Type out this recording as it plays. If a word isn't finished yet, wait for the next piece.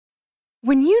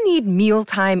When you need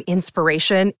mealtime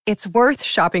inspiration, it's worth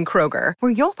shopping Kroger,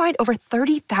 where you'll find over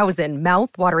 30,000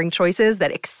 mouth-watering choices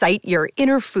that excite your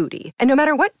inner foodie. And no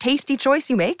matter what tasty choice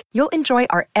you make, you'll enjoy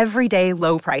our everyday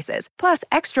low prices, plus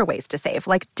extra ways to save,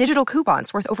 like digital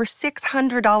coupons worth over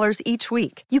 $600 each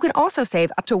week. You can also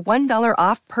save up to $1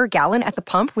 off per gallon at the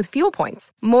pump with fuel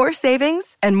points. More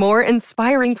savings and more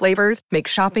inspiring flavors make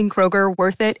shopping Kroger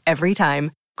worth it every time.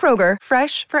 Kroger,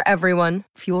 fresh for everyone.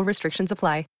 Fuel restrictions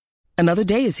apply. Another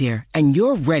day is here, and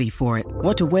you're ready for it.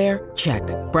 What to wear? Check.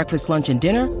 Breakfast, lunch, and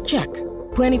dinner? Check.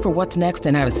 Planning for what's next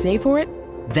and how to save for it?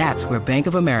 That's where Bank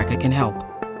of America can help.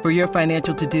 For your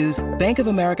financial to-dos, Bank of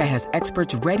America has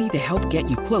experts ready to help get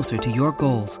you closer to your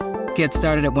goals. Get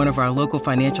started at one of our local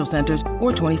financial centers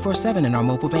or 24/7 in our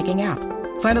mobile banking app.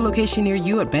 Find a location near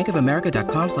you at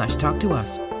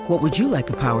bankofamerica.com/talktous. What would you like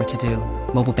the power to do?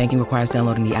 Mobile banking requires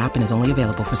downloading the app and is only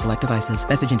available for select devices.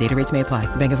 Message and data rates may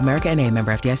apply. Bank of America N.A.,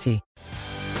 member FDIC.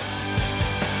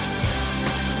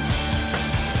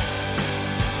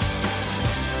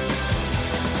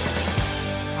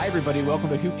 Hi, everybody. Welcome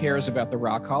to Who Cares About the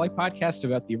Rock Hall, a podcast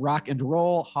about the Rock and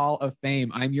Roll Hall of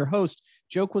Fame. I'm your host,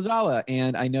 Joe Quazala,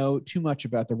 and I know too much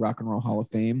about the Rock and Roll Hall of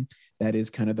Fame. That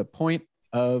is kind of the point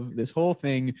of this whole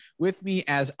thing. With me,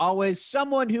 as always,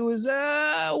 someone who is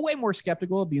way more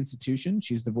skeptical of the institution.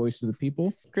 She's the voice of the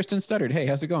people, Kristen Studdard. Hey,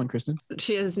 how's it going, Kristen?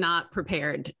 She is not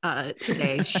prepared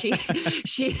today. She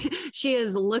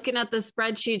is looking at the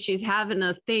spreadsheet. She's having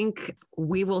a think.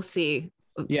 We will see.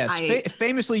 Yes.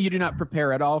 Famously, you do not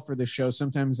prepare at all for the show.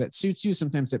 Sometimes that suits you.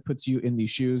 Sometimes it puts you in the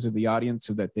shoes of the audience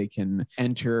so that they can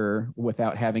enter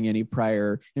without having any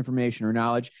prior information or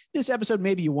knowledge. This episode,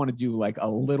 maybe you want to do like a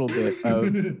little bit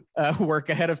of work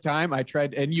ahead of time. I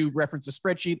tried, and you referenced a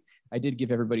spreadsheet. I did give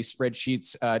everybody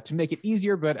spreadsheets to make it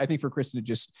easier, but I think for Kristen, it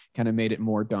just kind of made it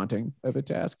more daunting of a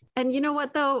task. And you know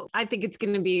what, though? I think it's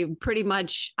going to be pretty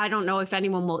much, I don't know if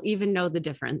anyone will even know the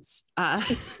difference.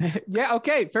 Yeah.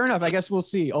 Okay. Fair enough. I guess we'll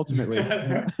see ultimately.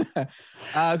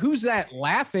 Who's that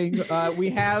laughing? We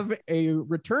have a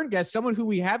return guest, someone who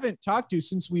we haven't talked to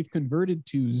since we've converted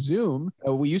to Zoom.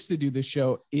 We used to do this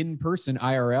show in person,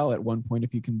 IRL, at one point,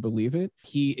 if you can believe it.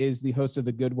 He is the host of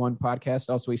the Good One podcast,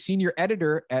 also a senior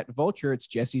editor at Vulture. It's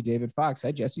Jesse David Fox.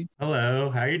 Hi, Jesse. Hello.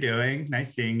 How are you doing?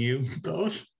 Nice seeing you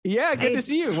both. Yeah, good to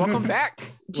see you. Welcome back.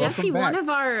 Jesse, one of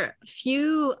our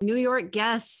few New York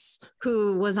guests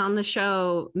who was on the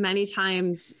show many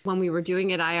times when we were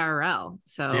doing it IRL.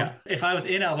 So yeah, if I was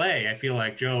in LA, I feel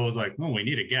like Joe was like, oh, we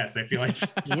need a guest. I feel like,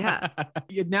 yeah.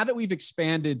 Now that we've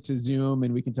expanded to Zoom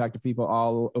and we can talk to people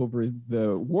all over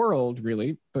the world,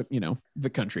 really, but you know,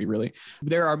 the country, really,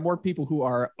 there are more people who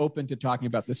are open to talking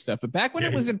about this stuff. But back when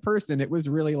it was in person, it was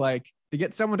really like, to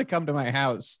get someone to come to my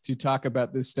house to talk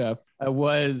about this stuff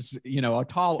was, you know, a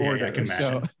tall order.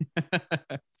 So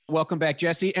welcome back,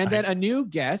 Jesse. And then a new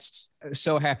guest.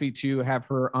 So happy to have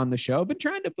her on the show. Been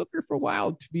trying to book her for a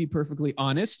while, to be perfectly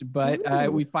honest,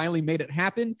 but we finally made it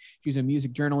happen. She's a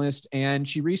music journalist, and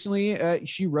she recently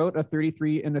she wrote a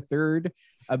 33 1/3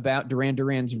 about Duran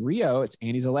Duran's Rio. It's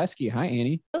Annie Zaleski. Hi,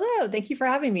 Annie. Hello. Thank you for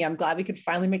having me. I'm glad we could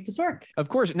finally make this work. Of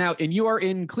course. Now, and you are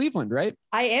in Cleveland, right?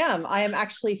 I am. I am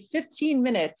actually 15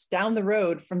 minutes down the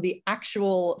road from the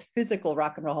actual physical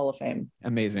Rock and Roll Hall of Fame.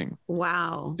 Amazing.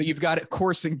 Wow. So you've got it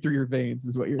coursing through your veins,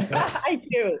 is what you're saying. I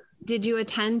do. Did you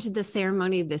attend the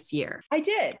ceremony this year? I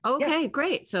did. Okay, yes.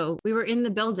 Great. So we were in the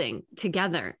building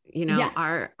together. You know, yes.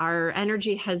 our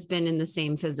energy has been in the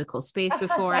same physical space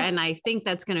before. And I think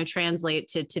that's going to translate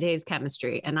to today's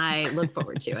chemistry. And I look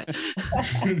forward to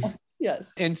it.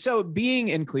 Yes. And so being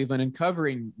in Cleveland and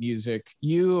covering music,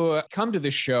 you come to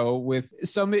the show with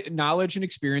some knowledge and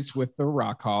experience with the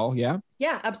Rock Hall. Yeah.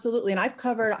 Yeah, absolutely. And I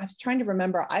was trying to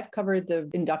remember, I've covered the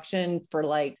induction for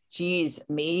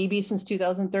maybe since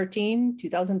 2013,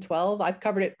 2012. I've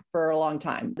covered it for a long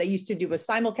time. They used to do a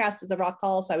simulcast at the Rock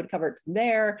Hall, so I would cover it from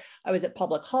there. I was at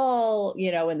Public Hall,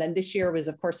 you know, and then this year was,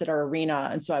 of course, at our arena.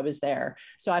 And so I was there.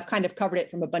 So I've kind of covered it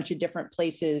from a bunch of different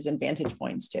places and vantage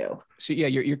points too. So yeah,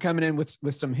 you're coming in with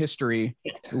some history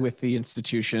with the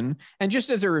institution. And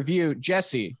just as a review,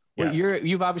 Jesse, yes.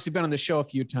 You've obviously been on the show a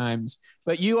few times,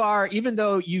 but you are, even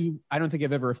though I don't think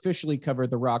I've ever officially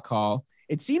covered the Rock Hall,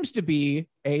 it seems to be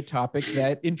a topic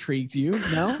that intrigues you,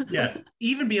 no? Yes.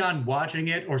 Even beyond watching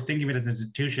it or thinking of it as an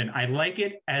institution, I like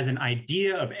it as an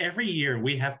idea of every year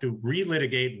we have to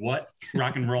relitigate what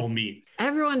rock and roll means.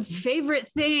 Everyone's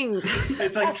favorite thing.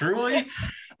 It's like, truly.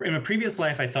 In a previous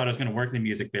life, I thought I was going to work in the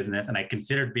music business, and I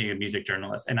considered being a music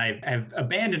journalist, and I've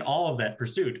abandoned all of that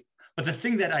pursuit. But the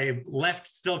thing that I left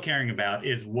still caring about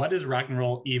is, what does rock and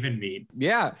roll even mean?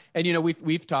 Yeah. And,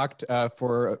 we've talked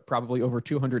for probably over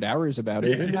 200 hours about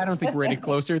it. And I don't think we're any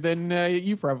closer than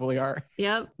you probably are.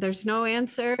 Yep. There's no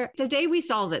answer. Today we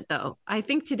solve it, though. I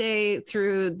think today,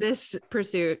 through this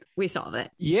pursuit, we solve it.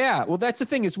 Yeah. Well, that's the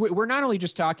thing, is we're not only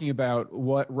just talking about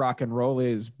what rock and roll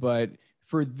is, but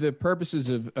for the purposes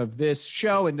of this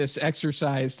show and this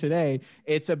exercise today,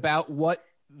 it's about what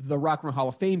the Rock and Roll Hall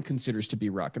of Fame considers to be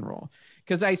rock and roll.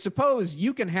 Because I suppose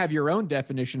you can have your own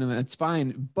definition and that's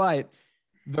fine, but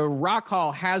the Rock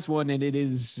Hall has one, and it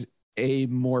is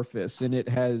amorphous and it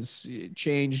has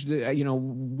changed.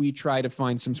 We try to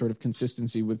find some sort of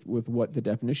consistency with what the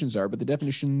definitions are, but the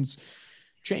definitions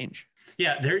change.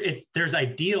 Yeah, there's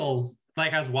ideals.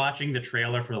 Like, I was watching the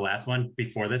trailer for the last one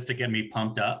before this to get me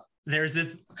pumped up. There's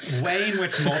this way in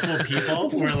which multiple people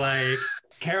were like,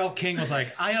 Carole King was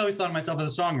like, I always thought of myself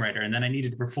as a songwriter, and then I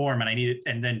needed to perform,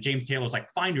 and then James Taylor was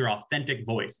like, find your authentic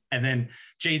voice. And then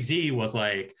Jay-Z was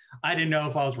like, I didn't know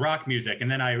if I was rock music,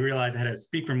 and then I realized I had to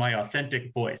speak from my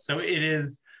authentic voice. So it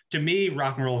is, to me,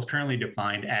 rock and roll is currently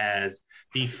defined as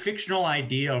the fictional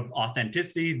idea of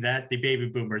authenticity that the baby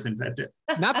boomers invented.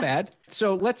 Not bad.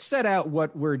 So let's set out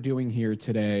what we're doing here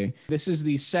today. This is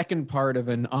the second part of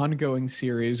an ongoing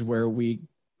series where we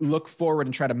look forward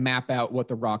and try to map out what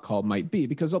the Rock Hall might be,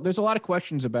 because there's a lot of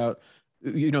questions about,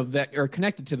 that are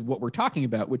connected to what we're talking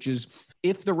about, which is,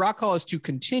 if the Rock Hall is to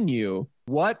continue,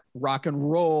 what rock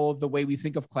and roll, the way we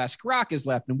think of classic rock, is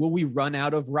left? And will we run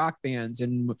out of rock bands?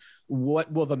 And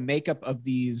what will the makeup of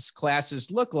these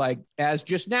classes look like? As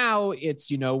just now,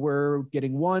 it's, we're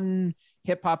getting one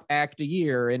hip hop act a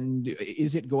year. And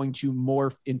is it going to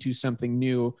morph into something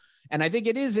new? And I think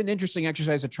it is an interesting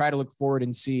exercise to try to look forward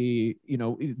and see,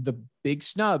 the big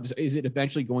snubs. Is it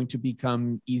eventually going to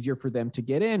become easier for them to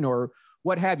get in, or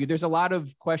what have you? There's a lot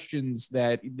of questions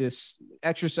that this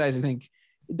exercise, I think,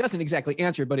 it doesn't exactly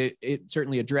answer, but it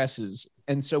certainly addresses.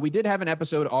 And so we did have an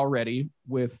episode already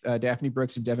with Daphne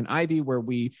Brooks and Devin Ivey, where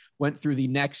we went through the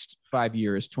next 5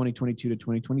 years, 2022 to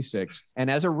 2026. And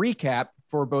as a recap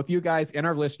for both you guys and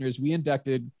our listeners, we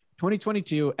inducted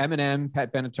 2022, Eminem,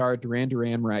 Pat Benatar, Duran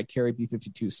Duran, Mariah Carey,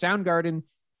 B-52, Soundgarden.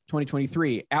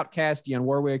 2023, Outkast, Dionne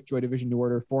Warwick, Joy Division, New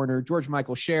Order, Foreigner, George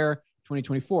Michael, Cher.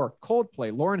 2024,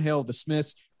 Coldplay, Lauryn Hill, The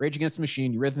Smiths, Rage Against the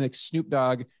Machine, Eurythmics, Snoop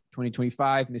Dogg.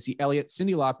 2025, Missy Elliott,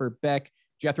 Cyndi Lauper, Beck,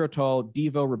 Jethro Tull,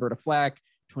 Devo, Roberta Flack.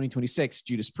 2026,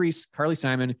 Judas Priest, Carly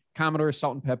Simon, Commodore,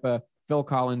 Salt-N-Pepa, Phil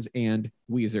Collins, and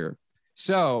Weezer.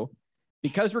 So,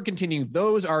 because we're continuing,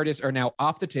 those artists are now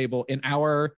off the table. In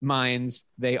our minds,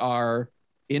 they are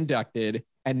inducted,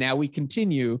 and now we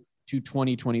continue to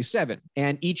 2027.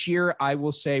 And each year, I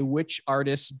will say which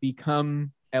artists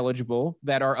become eligible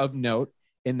that are of note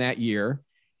in that year.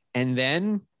 And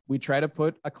then we try to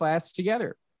put a class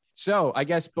together. So I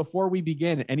guess before we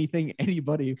begin, anything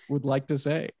anybody would like to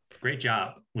say? Great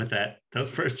job with those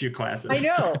first two classes. I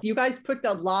know. You guys picked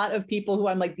a lot of people who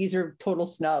I'm like, these are total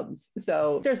snubs.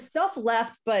 So there's stuff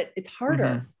left, but it's harder.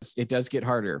 Mm-hmm. It does get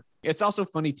harder. It's also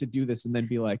funny to do this and then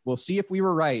be like, we'll see if we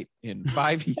were right in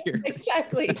 5 years.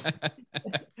 Exactly.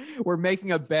 We're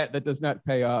making a bet that does not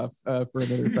pay off for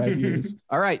another 5 years.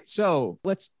 All right. So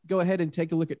let's go ahead and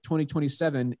take a look at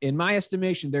 2027. In my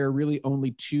estimation, there are really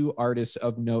only two artists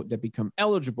of note that become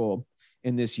eligible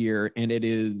in this year, and it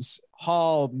is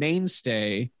Hall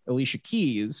mainstay Alicia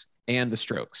Keys and the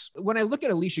Strokes. When I look at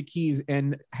Alicia Keys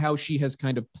and how she has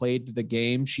kind of played the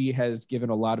game, she has given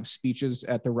a lot of speeches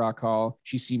at the Rock Hall.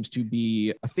 She seems to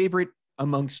be a favorite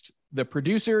amongst the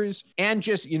producers, and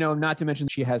just, not to mention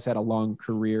she has had a long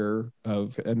career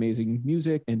of amazing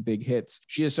music and big hits.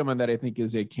 She is someone that I think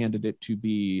is a candidate to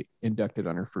be inducted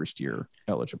on her first year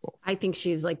eligible. I think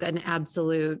she's like an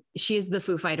absolute, she's the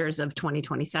Foo Fighters of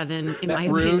 2027, in my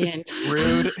opinion.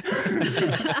 Rude.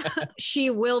 She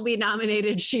will be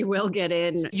nominated. She will get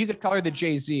in. You could call her the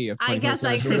Jay-Z of 2027. I guess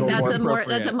I could.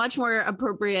 That's a much more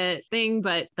appropriate thing,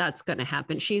 but that's going to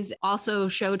happen. She's also,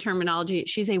 show terminology,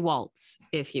 she's a waltz,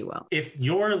 if you will. If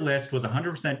your list was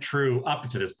 100% true up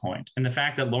to this point, and the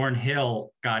fact that Lauryn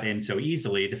Hill got in so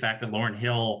easily, the fact that Lauryn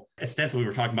Hill, ostensibly,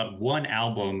 we're talking about one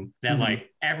album that like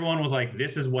everyone was like,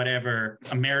 this is whatever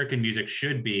American music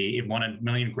should be. It won 1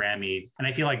 million Grammys. And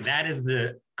I feel like that is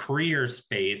the career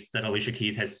space that Alicia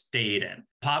Keys has stayed in.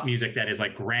 Pop music that is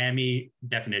like Grammy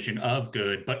definition of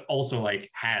good, but also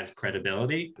like has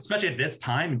credibility, especially at this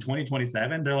time in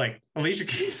 2027. They're like, Alicia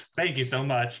Keys, thank you so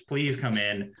much. Please come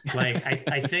in. Like,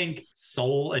 I think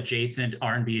soul adjacent,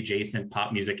 R&B adjacent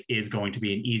pop music is going to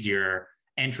be an easier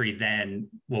entry than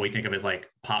what we think of as like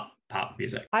pop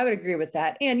music. I would agree with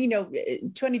that. And,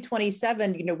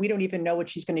 2027, we don't even know what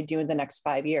she's going to do in the next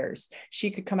 5 years.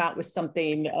 She could come out with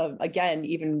something again,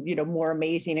 even, more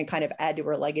amazing and kind of add to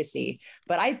her legacy.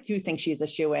 But I do think she's a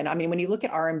shoo-in. I mean, when you look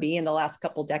at R&B in the last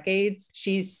couple decades,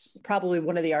 she's probably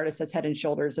one of the artists that's head and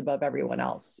shoulders above everyone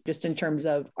else, just in terms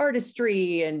of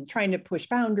artistry and trying to push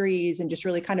boundaries and just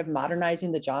really kind of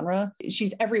modernizing the genre.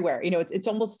 She's everywhere. It's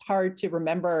almost hard to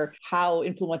remember how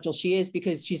influential she is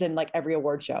because she's in like every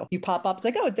award show. You pop up, it's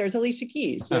like, oh, there's Alicia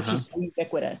Keys. She's so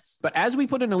ubiquitous. But as we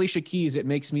put in Alicia Keys, it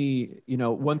makes me,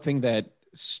 one thing that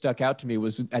stuck out to me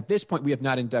was at this point, we have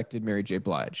not inducted Mary J.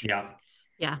 Blige.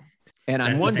 Yeah. And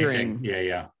I'm wondering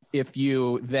if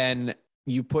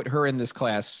you put her in this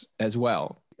class as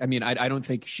well. I mean, I don't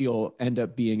think she'll end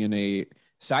up being in a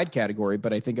side category,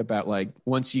 but I think about like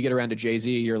once you get around to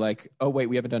Jay-Z, you're like, oh wait,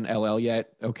 we haven't done LL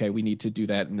yet. Okay, we need to do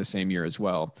that in the same year as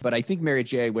well. But I think Mary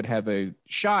J would have a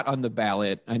shot on the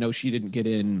ballot. I know she didn't get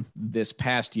in this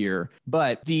past year,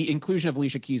 but the inclusion of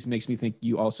Alicia Keys makes me think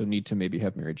you also need to maybe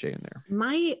have Mary J in there.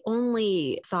 My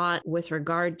only thought with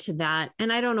regard to that,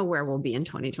 and I don't know where we'll be in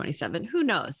 2027. Who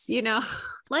knows?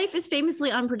 Life is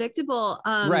famously unpredictable.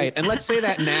 Right. And let's say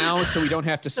that now so we don't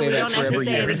have to say that for every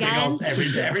year.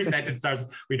 Every sentence starts,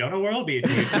 we don't know where we'll be.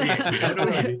 We don't know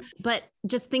where we'll be. But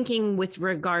just thinking with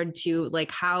regard to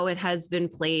like how it has been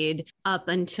played up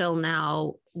until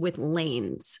now with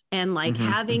lanes and like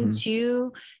having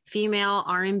two female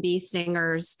R&B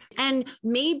singers. And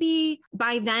maybe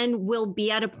by then we'll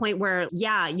be at a point where,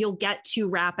 you'll get two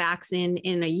rap acts in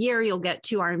a year. You'll get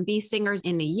two R&B singers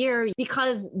in a year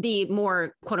because the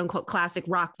more quote unquote classic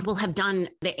rock will have done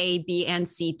the A, B, and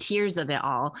C tiers of it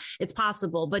all. It's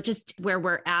possible, but just where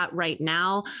we're at right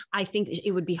now, I think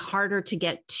it would be harder to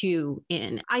get two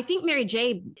in. I think Mary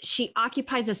J, she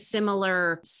occupies a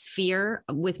similar sphere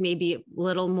with maybe a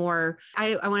little more,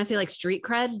 I want to say like street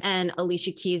cred, and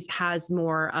Alicia Keys has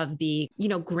more of the,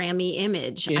 Grammy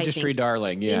image. Industry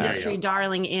darling. Industry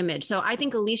darling image. So I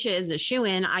think Alicia is a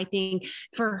shoo-in. I think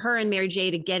for her and Mary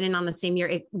J to get in on the same year,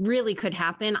 it really could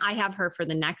happen. I have her for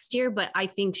the next year, but I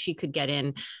think she could get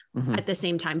in at the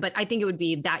same time. But I think it would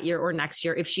be that year or next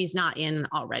year if she's not in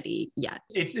already yet.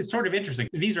 It's sort of interesting.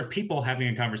 These are people having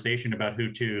a conversation about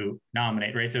who to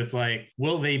nominate, right? So it's like,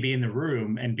 will they be in the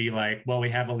room and be like, well, we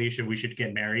have Alicia, we should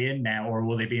get Mary in now, or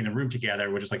will they be in the room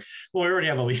together? We're just like, well, we already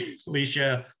have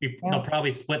Alicia. They'll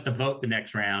probably split the vote the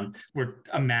next round. We're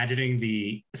imagining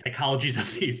the psychologies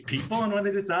of these people and when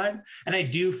they decide. And I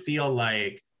do feel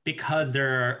like because there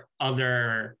are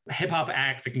other hip hop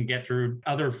acts that can get through,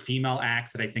 other female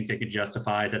acts that I think they could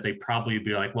justify, that they probably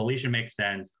be like, well, Alicia makes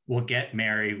sense. We'll get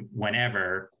Mary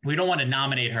whenever. We don't want to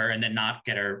nominate her and then not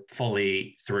get her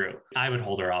fully through. I would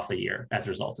hold her off a year as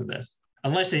a result of this,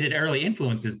 unless they did early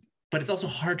influences. But it's also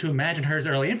hard to imagine her as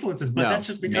early influences. But that's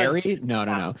just because Mary?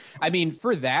 No. I mean,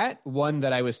 for that one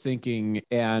that I was thinking,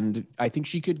 and I think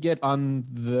she could get in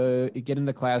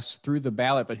the class through the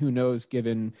ballot, but who knows,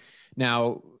 given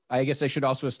now, I guess I should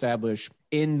also establish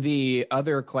in the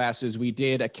other classes, we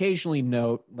did occasionally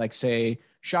note, like say,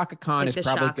 Chaka Khan is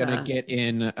probably going to get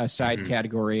in a side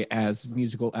category as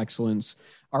musical excellence.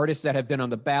 Artists that have been on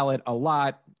the ballot a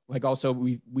lot, like also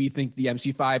we think the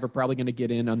MC5 are probably going to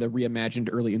get in on the reimagined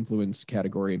early influence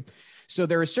category. So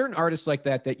there are certain artists like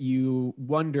that you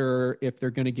wonder if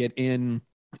they're going to get in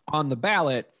on the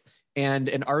ballot. And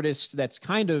an artist that's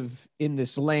kind of in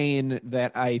this lane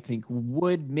that I think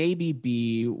would maybe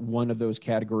be one of those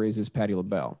categories is Patti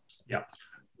LaBelle. Yeah.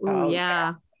 Ooh,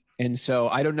 yeah. And so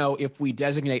I don't know if we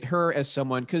designate her as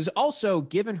someone, because also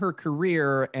given her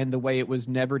career and the way it was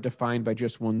never defined by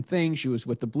just one thing, she was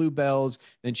with the Bluebells,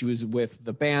 then she was with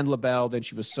the band LaBelle, then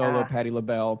she was solo Patti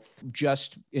LaBelle.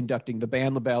 Just inducting the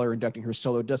band LaBelle or inducting her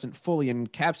solo doesn't fully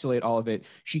encapsulate all of it.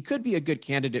 She could be a good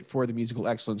candidate for the musical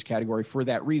excellence category for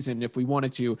that reason. If we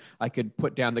wanted to, I could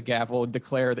put down the gavel and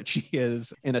declare that she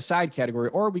is in a side category,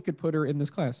 or we could put her in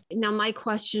this class. Now, my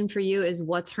question for you is,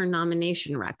 what's her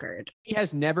nomination record? She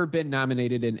has never been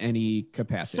nominated in any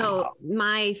capacity. So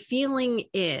my feeling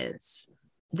is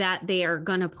that they are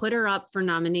going to put her up for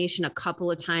nomination a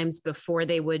couple of times before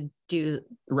they would do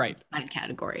that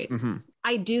category.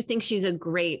 I do think she's a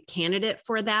great candidate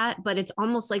for that, but it's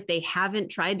almost like they haven't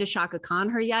tried to Chaka Khan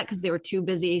her yet because they were too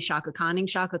busy Chaka Khanning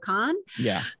Chaka Khan.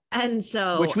 Yeah. And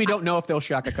so, which we don't know if they'll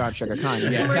Chaka Khan.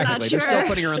 Yeah, technically. They're still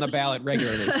putting her on the ballot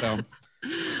regularly. So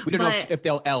we don't know if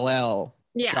they'll LL.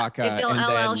 Chaka, if they'll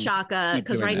LL Chaka,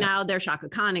 because right now they're Chaka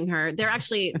Khanning her. They're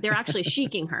actually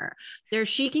sheeking her. They're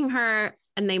sheeking her,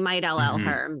 and they might LL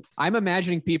her. I'm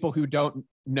imagining people who don't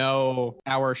know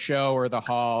our show or the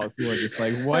hall, who are just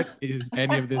like, what is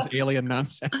any of this alien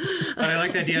nonsense? I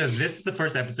like the idea that this is the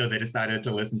first episode they decided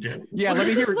to listen to. Yeah, let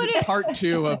me hear part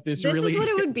 2 of this. This really is what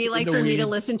it would be like for me to weeds.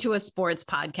 listen to a sports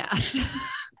podcast.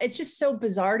 It's just so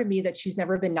bizarre to me that she's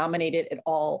never been nominated at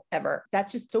all, ever.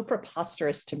 That's just so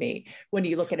preposterous to me when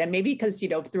you look at it. Maybe because,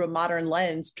 through a modern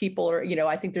lens, people are,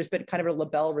 I think there's been kind of a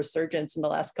LaBelle resurgence in the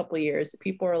last couple of years.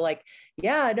 People are like,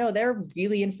 yeah, no, they're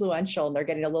really influential and they're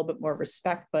getting a little bit more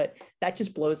respect. But that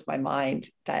just blows my mind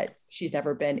that she's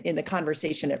never been in the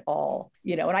conversation at all,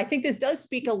 and I think this does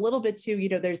speak a little bit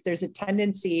to, there's a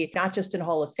tendency, not just in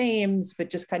Hall of Fames,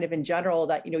 but just kind of in general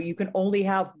that, you can only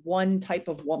have one type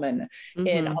of woman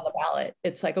in on the ballot.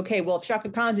 It's like, okay, well, if Shaka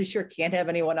Khan is sure can't have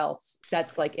anyone else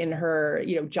that's like in her,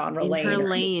 genre lane. Her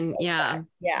lane. Yeah.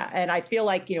 Yeah. And I feel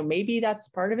like, maybe that's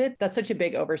part of it. That's such a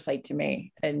big oversight to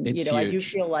me. And, It's I do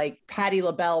huge. feel like Patti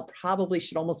LaBelle probably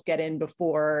should almost get in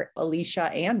before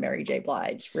Alicia and Mary J.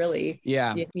 Blige, really.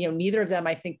 Yeah. Neither of them,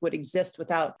 I think, would exist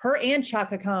without her and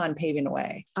Shaka Khan paving the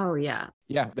way. Oh, yeah.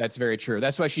 Yeah, that's very true.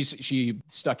 That's why she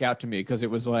stuck out to me, because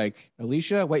it was like,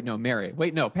 Alicia, wait, no, Mary,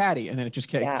 wait, no, Patty. And then it just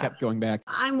kept going back.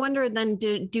 I wonder then,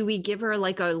 do we give her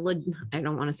like I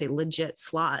don't want to say legit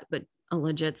slot, but a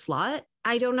legit slot?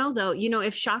 I don't know though.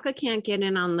 If Shaka can't get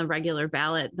in on the regular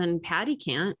ballot, then Patty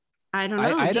can't. I don't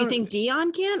know. Do you think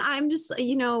Dion can? I'm just,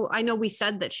 I know we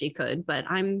said that she could, but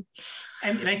and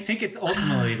I think it's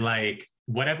ultimately like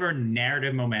whatever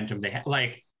narrative momentum they have.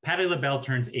 Like Patti LaBelle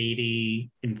turns 80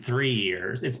 in 3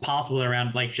 years. It's possible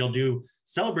around she'll do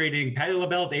celebrating Patti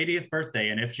LaBelle's 80th birthday.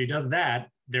 And if she does that,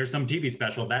 there's some TV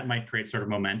special that might create sort of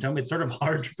momentum. It's sort of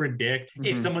hard to predict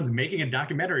if someone's making a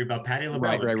documentary about Patti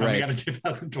LaBelle that's coming out in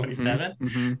 2027.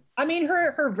 Mm-hmm. I mean,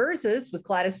 her verses with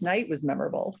Gladys Knight was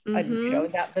memorable. I know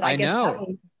that, but I guess know.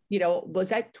 that was, was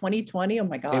that 2020? Oh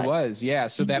my God. It was, yeah.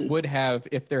 So that would have,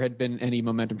 if there had been any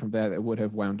momentum from that, it would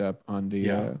have wound up on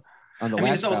the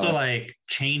last it's also ballot. like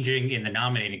changing in the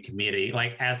nominating committee,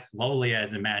 like as slowly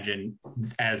as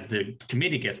as the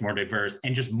committee gets more diverse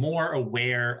and just more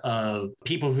aware of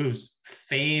people whose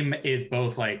fame is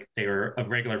both like they were a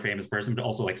regular famous person, but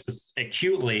also like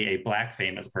acutely a Black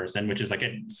famous person, which is like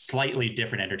a slightly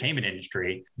different entertainment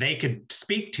industry. They could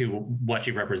speak to what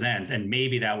she represents, and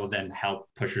maybe that will then help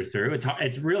push her through.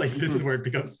 It's really, this is where it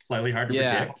becomes slightly hard to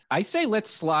predict. I say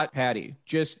let's slot Patty,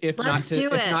 just if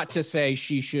not to say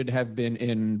she should have been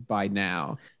in by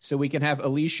now, so we can have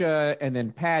Alicia and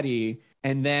then Patty.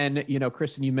 And then,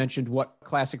 Kristen, you mentioned what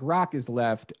classic rock is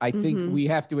left. I think we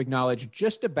have to acknowledge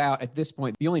just about at this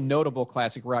point, the only notable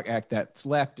classic rock act that's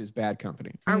left is Bad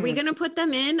Company. Are we going to put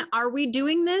them in? Are we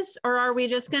doing this, or are we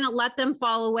just going to let them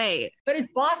fall away? But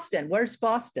it's Boston. Where's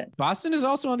Boston? Boston is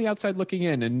also on the outside looking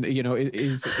in, and,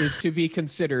 is to be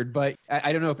considered. But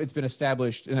I don't know if it's been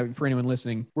established. And for anyone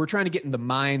listening, we're trying to get in the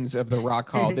minds of the Rock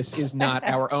Hall. This is not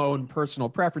our own personal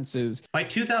preferences. By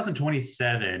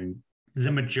 2027, the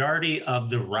majority of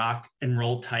the rock and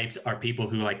roll types are people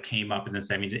who came up in the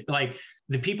 70s. Like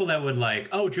the people that would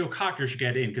Joe Cocker should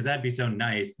get in because that'd be so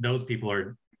nice. Those people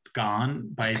are gone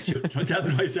by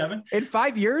 2027. In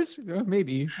 5 years,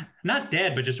 maybe not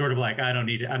dead, but just sort of I don't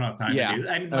have time to do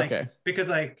that. Okay. Because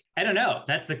I don't know.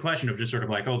 That's the question of just sort of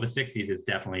the 60s is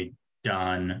definitely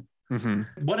done.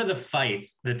 Mm-hmm. What are the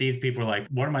fights that these people are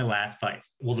what are my last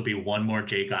fights? Will there be one more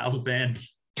Jay Giles band?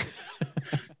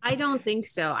 I don't think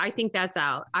so. I think that's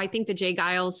out. I think the Jay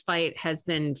Giles fight has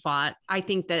been fought. I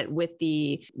think that with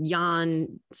the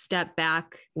Jan step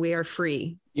back, we are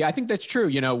free. Yeah, I think that's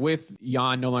true. With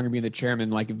Jan no longer being the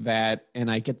chairman like that, and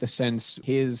I get the sense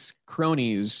his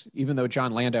cronies, even though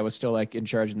John Landau was still in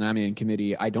charge of the nominating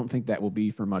committee, I don't think that will be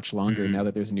for much longer now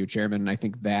that there's a new chairman. And I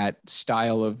think that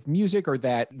style of music or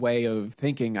that way of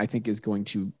thinking, I think, is going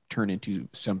to turn into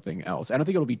something else. I don't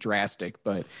think it'll be drastic,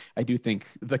 but I do think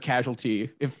the casualty,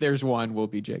 if there's one, will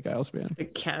be Jay Giles band. The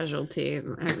casualty.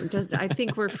 I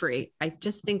think we're free. I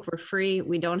just think we're free.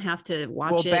 We don't have to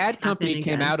watch it. Well, Bad Company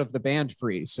came out of the band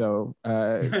free, so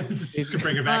to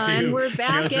bring it back to and we're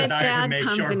back at Bad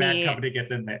Company. Sure Bad Company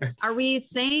gets in there. Are we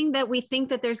saying that we think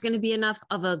that there's going to be enough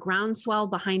of a groundswell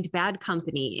behind Bad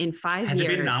Company in 5 years? Have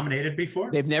they been nominated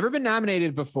before? They've never been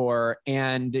nominated before,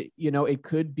 and it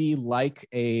could be like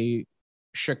a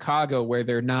Chicago where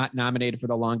they're not nominated for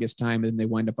the longest time and they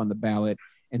wind up on the ballot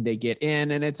and they get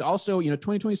in. And it's also,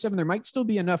 2027, there might still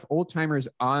be enough old timers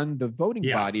on the voting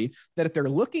body that if they're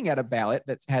looking at a ballot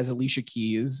that has Alicia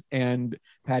Keys and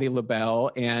Patti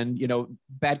LaBelle and,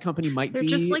 Bad Company might they're be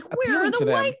just where are the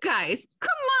white guys? Come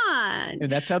on.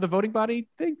 And that's how the voting body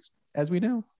thinks, as we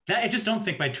know. I just don't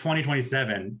think by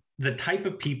 2027 the type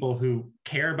of people who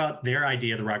care about their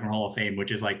idea of the Rock and Roll Hall of Fame,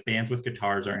 which is like bands with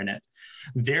guitars are in it,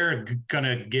 they're going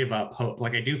to give up hope.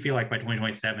 Like I do feel like by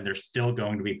 2027, there's still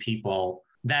going to be people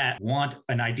that want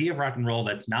an idea of rock and roll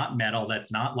that's not metal,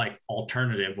 that's not like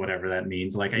alternative, whatever that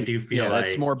means. Like I do feel like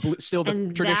that's more still the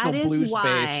and traditional that is blues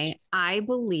why based. I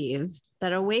believe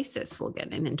that Oasis will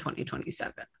get in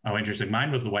 2027. Oh, interesting.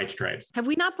 Mine was the White Stripes. Have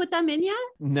we not put them in yet?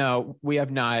 No, we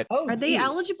have not. Oh, Are they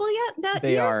eligible yet?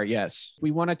 They year? are, yes.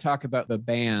 We want to talk about the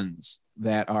bands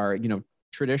that are,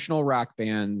 traditional rock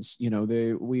bands.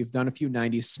 We've done a few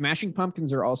 90s. Smashing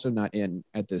Pumpkins are also not in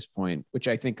at this point, which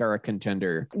I think are a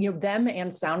contender. Them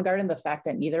and Soundgarden, the fact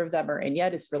that neither of them are in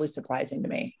yet is really surprising to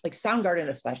me. Like Soundgarden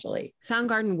especially.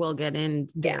 Soundgarden will get in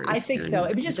very I think soon. so.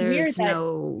 It was just There's weird that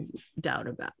no doubt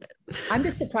about it. I'm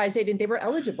just surprised they were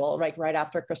eligible like right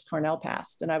after Chris Cornell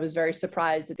passed. And I was very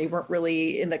surprised that they weren't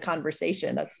really in the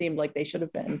conversation. That seemed like they should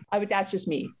have been. That's just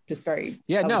me. Just very.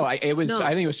 I think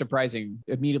it was surprising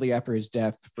immediately after his death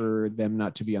for them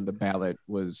not to be on the ballot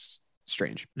was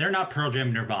strange. They're not Pearl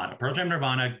Jam, Nirvana. Pearl Jam,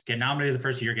 Nirvana get nominated the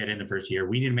first year, get in the first year.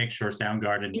 We need to make sure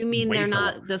Soundgarden. You mean they're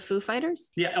not the Foo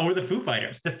Fighters? Yeah, or the Foo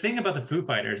Fighters. The thing about the Foo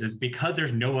Fighters is because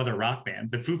there's no other rock bands,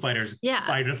 the Foo Fighters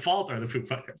by default are the Foo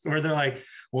Fighters. Or they're like,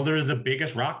 well, they're the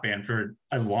biggest rock band for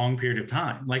a long period of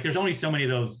time. Like there's only so many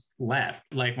of those left.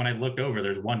 Like when I looked over,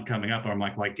 there's one coming up, and I'm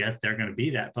like, well, I guess they're going to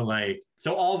be that. But like,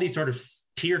 so all these sort of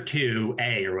tier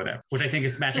 2A or whatever, which I think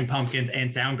is Smashing Pumpkins and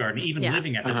Soundgarden, even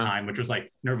living at the time, which was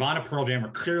like Nirvana, Pearl Jam were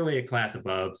clearly a class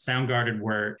above. Soundgarden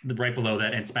were right below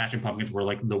that, and Smashing Pumpkins were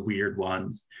like the weird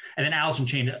ones. And then Alice in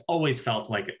Chains always felt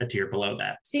like a tier below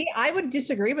that. See, I would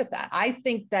disagree with that. I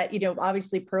think that,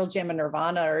 obviously Pearl Jam and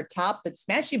Nirvana are top, but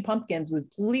Smashing Pumpkins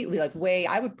was completely like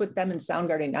I would put them and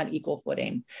Soundgarden on equal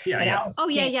footing. Yeah.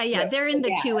 Yeah. They're in the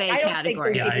 2A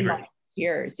category. I agree.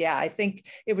 Years. Yeah. I think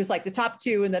it was like the top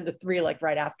 2 and then the 3, like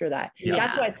right after that. Yeah.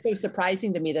 That's why it's so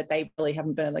surprising to me that they really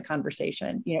haven't been in the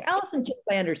conversation. Alice in Chains,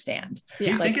 I understand. Do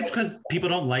you think it's because people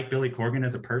don't like Billy Corgan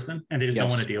as a person and they just don't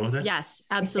want to deal with it? Yes,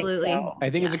 absolutely. I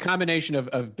think it's a combination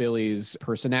of Billy's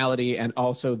personality and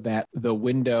also that the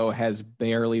window has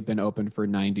barely been open for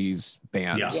 90s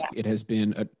bands. Yeah. It has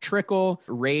been a trickle.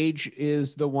 Rage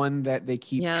is the one that they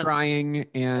keep trying.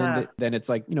 And then it's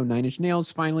like, Nine Inch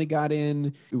Nails finally got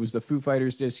in. It was the Foo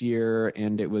Fighters this year.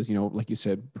 And it was, like you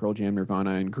said, Pearl Jam,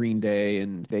 Nirvana, and Green Day.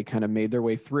 And they kind of made their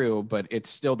way through. But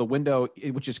it's still the window,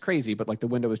 which is crazy. But like the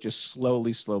window is just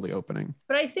slowly opening.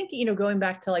 But I think, going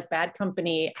back to like Bad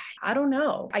Company, I don't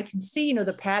know. I can see,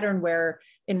 the pattern where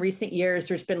in recent years,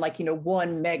 there's been like,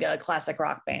 one mega classic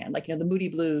rock band, like, the Moody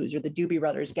Blues or the Doobie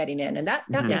Brothers getting in. And that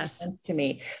makes sense to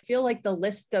me. I feel like the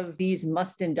list of these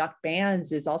must induct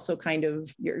bands is also kind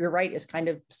of, you're right, is kind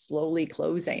of slowly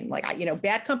closing. Like,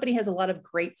 Bad Company has a lot of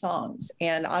great songs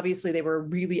and obviously they were a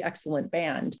really excellent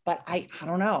band, but I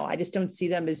don't know. I just don't see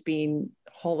them as being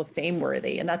Hall of Fame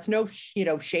worthy. And that's no,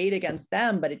 shade against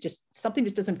them, but something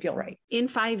just doesn't feel right. In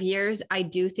 5 years, I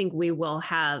do think we will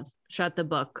have shut the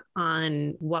book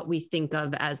on what we think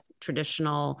of as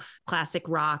traditional classic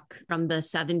rock from the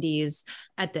 70s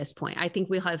at this point. I think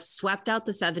we'll have swept out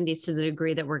the 70s to the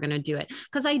degree that we're going to do it.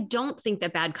 Because I don't think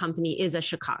that Bad Company is a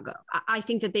Chicago. I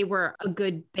think that they were a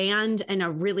good band and a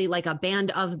really like a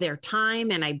band of their time.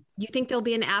 And you think there'll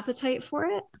be an appetite for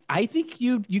it? I think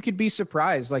you could be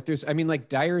surprised. Like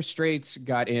Dire Straits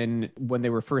got in when they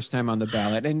were first time on the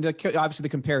ballot. And obviously the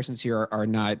comparisons here are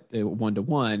not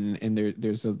 1-to-1. And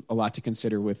there's a lot to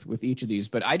consider with each of these.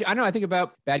 But I don't know. I think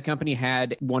about Bad Company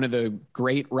had one of the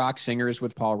great rock singers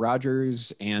with Paul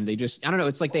Rogers. And they just, I don't know.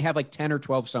 It's like they have like 10 or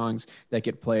 12 songs that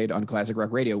get played on classic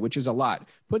rock radio, which is a lot.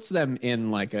 Puts them in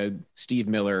like a Steve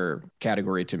Miller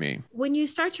category to me. When you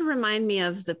start to remind me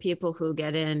of the people who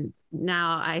get in,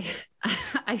 now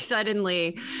I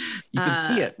suddenly you can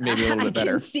see it maybe a little bit better.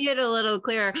 I can see it a little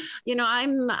clearer.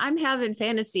 I'm having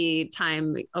fantasy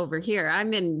time over here.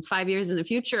 I'm in 5 years in the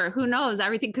future. Who knows?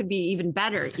 Everything could be even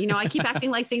better. I keep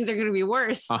acting like things are going to be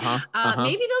worse. Maybe they'll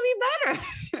be better.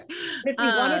 If you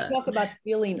want to talk about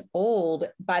feeling old,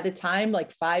 by the time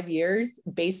like 5 years,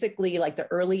 basically like the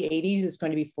early 80s is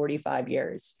going to be 45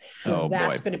 years. So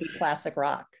that's going to be classic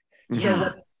rock. So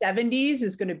the 70s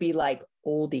is going to be like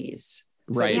oldies.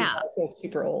 Right. Yeah.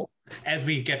 Super old. As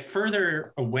we get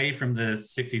further away from the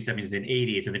 60s, 70s, and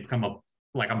 80s, and they become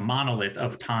a monolith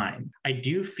of time, I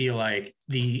do feel like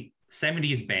the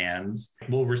 70s bands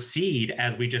will recede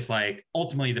as we just like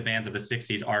ultimately the bands of the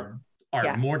 60s are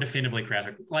more definitively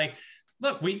classic. Like,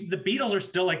 look, the Beatles are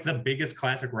still like the biggest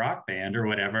classic rock band or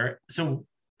whatever. So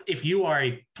If you are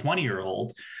a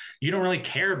 20-year-old, you don't really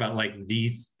care about like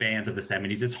these bands of the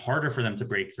 70s. It's harder for them to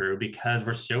break through because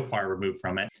we're so far removed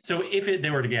from it. So if they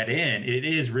were to get in, it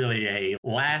is really a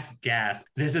last gasp.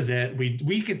 This is it.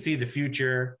 We can see the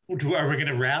future. Are we going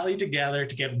to rally together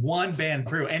to get one band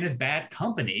through? And is Bad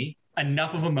Company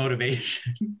enough of a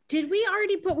motivation? Did we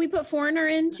already put Foreigner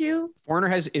in too?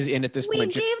 Foreigner is in at this We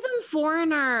point. gave them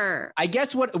Foreigner. I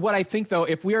guess what I think though,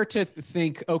 if we are to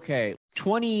think, okay,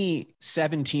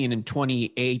 2017 and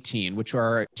 2018, which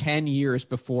are 10 years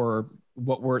before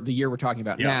the year we're talking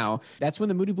about now, that's when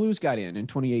the Moody Blues got in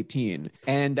 2018.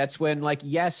 And that's when like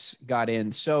Yes got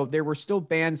in. So there were still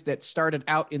bands that started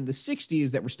out in the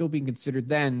 60s that were still being considered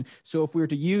then. So if we were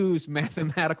to use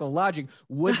mathematical logic,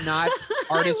 would not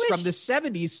artists from the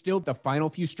 70s, still the final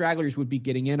few stragglers would be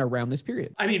getting in around this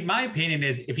period? I mean, my opinion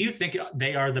is if you think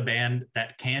they are the band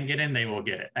that can get in, they will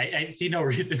get it. I see no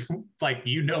reason, like,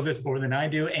 you know this more than I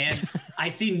do. And I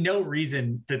see no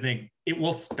reason to think it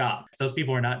will stop. Those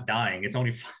people are not dying. It's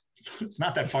only it's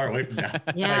not that far away from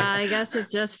that. Yeah, I guess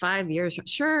it's just 5 years.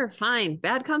 Sure, fine.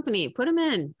 Bad Company, put them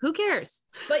in. Who cares?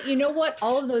 But you know what?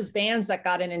 All of those bands that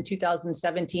got in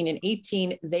 2017 and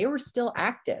 18, they were still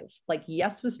active. Like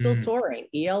Yes was still touring.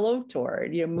 ELO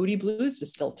toured. Moody Blues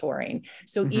was still touring.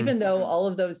 So even though all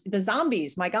of those, the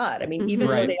Zombies, my God, I mean, even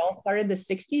though they all started in the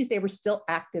 60s, they were still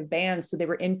active bands. So they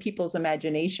were in people's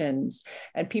imaginations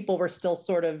and people were still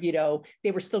sort of,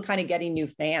 they were still kind of getting new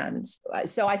fans.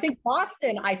 So I think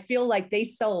Boston, I feel like they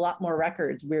sell a lot more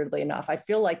records, weirdly enough. I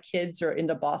feel like kids are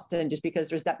into Boston just because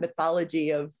there's that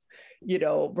mythology of, I'm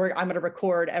going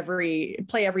to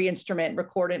play every instrument,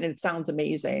 record it, and it sounds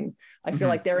amazing. I feel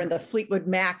like they're in the Fleetwood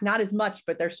Mac, not as much,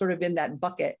 but they're sort of in that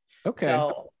bucket. Okay.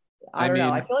 So I don't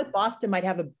know. I feel like Boston might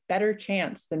have a better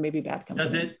chance than maybe Bad Company.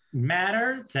 Does it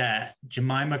matter that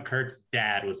Jemima Kirk's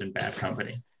dad was in Bad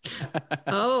Company?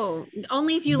 Oh,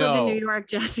 only if you live in New York,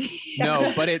 Jesse.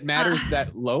 No, but it matters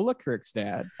that Lola Kirk's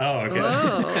dad. Oh, okay.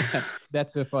 Oh.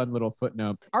 That's a fun little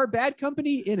footnote. Are Bad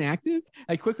Company inactive?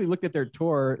 I quickly looked at their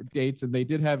tour dates and they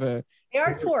did have They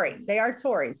are touring.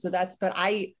 So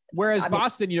whereas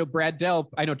Boston, Brad Delp,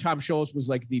 I know Tom Scholz was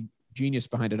like the genius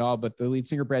behind it all, but the lead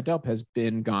singer Brad Delp has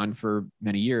been gone for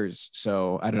many years.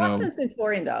 So I don't know. Boston's been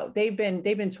touring though. They've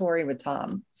been touring with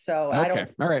Tom. So okay. I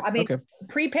don't. All right. I mean,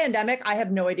 pre-pandemic, I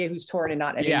have no idea who's touring and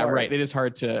not anymore. Yeah, right. It is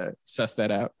hard to suss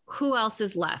that out. Who else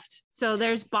is left? So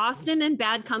there's Boston and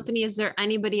Bad Company. Is there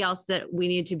anybody else that we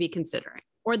need to be considering?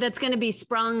 Or that's going to be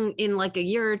sprung in like a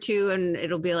year or two and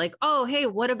it'll be like, oh, hey,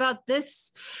 what about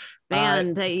this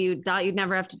band that you thought you'd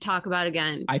never have to talk about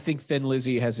again? I think Thin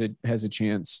Lizzy has a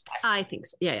chance. I think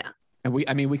so. Yeah. And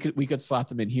we could slot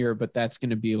them in here, but that's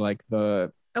going to be like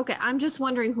the. Okay, I'm just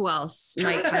wondering who else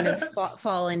might kind of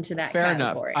fall into that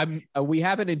category. Fair enough. We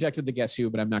haven't inducted the Guess Who,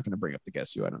 but I'm not going to bring up the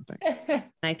Guess Who, I don't think.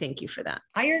 I thank you for that.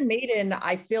 Iron Maiden,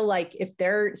 I feel like if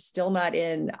they're still not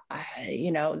in,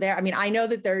 I know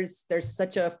that there's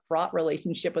such a fraught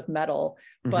relationship with metal,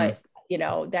 but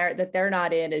they're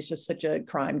not in is just such a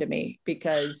crime to me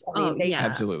because they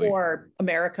absolutely for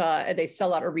America and they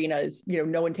sell out arenas.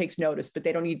 No one takes notice, but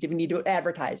they don't even need to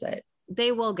advertise it.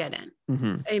 They will get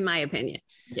in my opinion.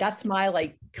 That's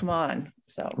my come on.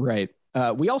 So right.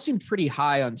 We all seem pretty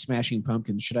high on Smashing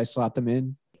Pumpkins. Should I slot them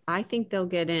in? I think they'll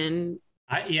get in.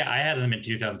 I had them in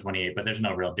 2028, but there's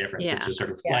no real difference. Yeah. It's just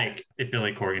sort of like if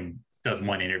Billy Corgan does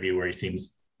one interview where he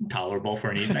seems tolerable for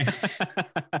an evening.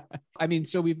 I mean,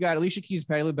 so we've got Alicia Keys,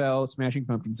 Patti LaBelle, Smashing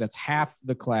Pumpkins. That's half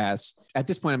the class. At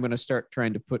this point, I'm going to start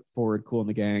trying to put forward Kool and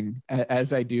the Gang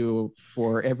as I do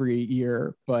for every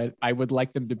year, but I would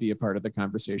like them to be a part of the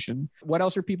conversation. What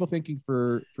else are people thinking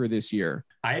for this year?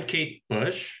 I had Kate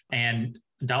Bush, and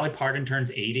Dolly Parton turns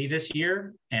 80 this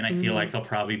year, and I feel like there'll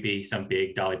probably be some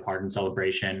big Dolly Parton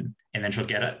celebration, and then she'll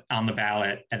get it on the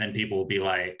ballot, and then people will be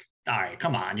like, all right,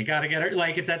 come on, you got to get her.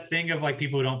 Like, it's that thing of like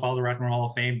people who don't follow the Rock and Roll Hall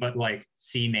of Fame, but like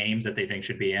see names that they think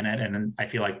should be in it. And then I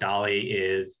feel like Dolly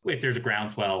is, if there's a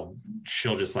groundswell,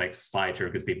 she'll just like slide through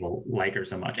because people like her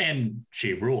so much and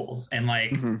she rules. And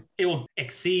like, it will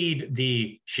exceed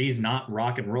the she's not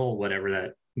rock and roll, whatever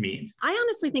that means. I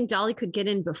honestly think Dolly could get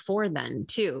in before then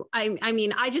too. I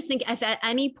mean, I just think if at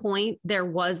any point there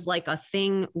was like a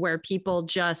thing where people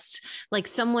just like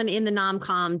someone in the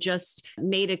nom-com just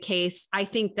made a case, I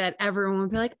think that everyone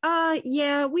would be like,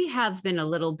 yeah, we have been a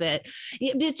little bit.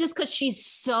 It's just because she's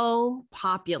so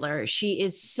popular. She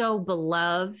is so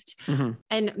beloved.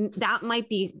 And that might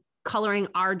be coloring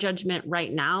our judgment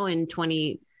right now in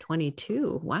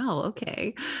 2022. Wow.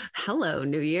 Okay. Hello,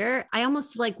 New Year. I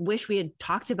almost like wish we had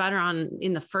talked about her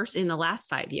in the last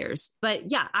 5 years, but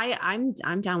yeah,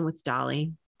 I'm down with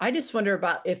Dolly. I just wonder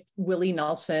about if Willie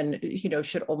Nelson,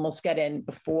 should almost get in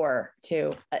before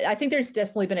too. I think there's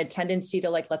definitely been a tendency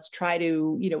to let's try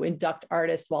to, induct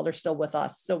artists while they're still with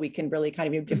us so we can really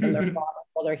kind of give them their flowers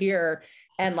while they're here.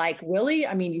 And Willie,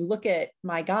 you look at,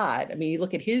 my God, you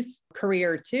look at his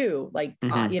career too.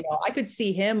 I could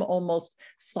see him almost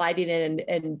sliding in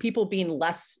and people being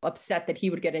less upset that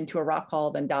he would get into a rock hall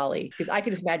than Dolly, because I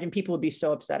could imagine people would be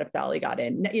so upset if Dolly got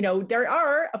in. There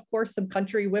are, of course, some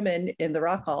country women in the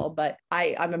rock hall, but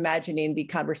I'm imagining the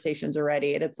conversations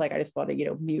already. And it's I just want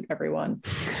to, mute everyone.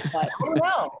 But I don't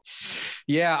know.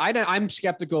 Yeah, I'm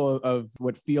skeptical of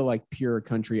what feel like pure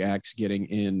country acts getting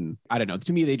in. I don't know.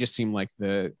 To me, they just seem like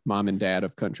the mom and dad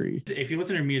of country. If you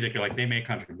listen to music, you're they make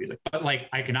country music, but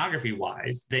iconography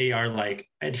wise, they are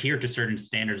adhere to certain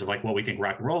standards of what we think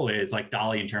rock and roll is.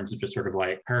 Dolly in terms of just sort of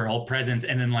her whole presence,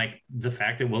 and then the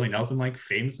fact that Willie Nelson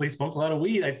famously smokes a lot of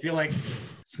weed. I feel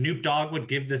Snoop Dogg would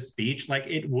give this speech.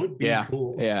 It would be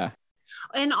cool. Yeah.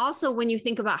 And also when you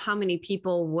think about how many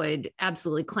people would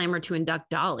absolutely clamor to induct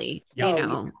Dolly,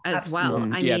 as well.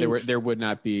 I mean, there would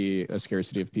not be a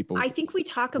scarcity of people. I think we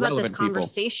talk about this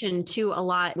conversation too a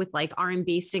lot with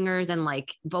R&B singers and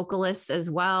vocalists as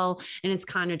well. And it's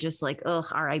kind of just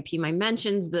RIP my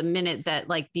mentions the minute that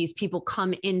these people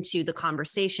come into the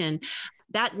conversation.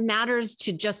 That matters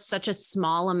to just such a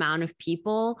small amount of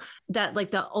people that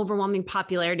the overwhelming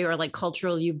popularity or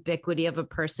cultural ubiquity of a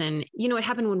person, it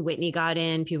happened when Whitney got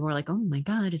in, people were oh my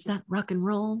God, is that rock and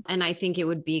roll? And I think it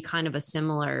would be kind of a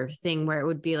similar thing where it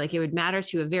would be it would matter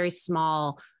to a very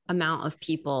small amount of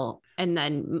people. And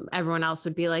then everyone else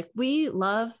would be we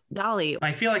love Dolly.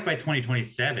 I feel by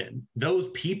 2027, those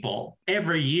people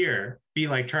every year be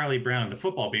Charlie Brown, the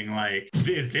football, being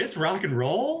is this rock and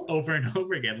roll over and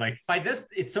over again? By this,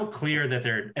 it's so clear that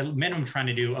they're at minimum trying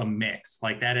to do a mix.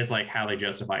 That is how they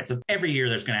justify it. So every year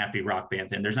there's going to have to be rock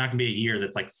bands in. There's not going to be a year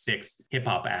that's 6 hip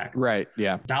hop acts. Right.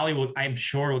 Yeah. Dolly I'm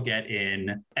sure will get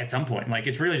in at some point.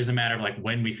 It's really just a matter of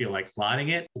when we feel slotting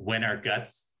it, when our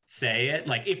guts say it.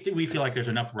 If we feel there's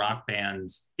enough rock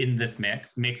bands in this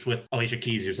mixed with Alicia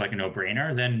Keys, who's a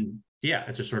no-brainer, then yeah,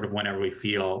 it's just sort of whenever we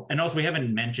feel. And also we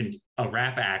haven't mentioned a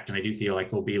rap act, and I do feel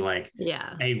there'll be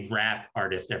a rap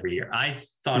artist every year. I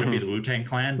thought it'd be the Wu-Tang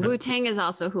Clan. But Wu-Tang is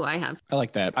also who I have. I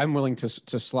like that. I'm willing to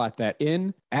slot that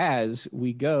in as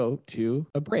we go to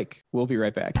a break. We'll be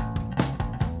right back.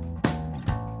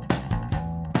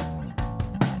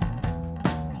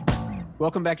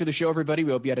 Welcome back to the show, everybody.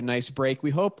 We hope you had a nice break. We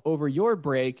hope over your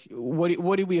break,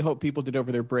 what do we hope people did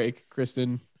over their break,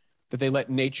 Kristen? That they let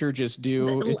nature just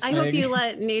do its thing? I hope you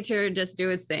let nature just do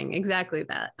its thing. Exactly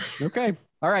that. Okay.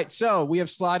 All right. So we have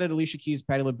slotted Alicia Keys,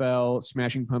 Patti LaBelle,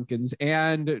 Smashing Pumpkins,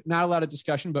 and not a lot of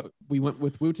discussion, but we went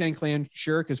with Wu-Tang Clan,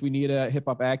 sure, because we need a hip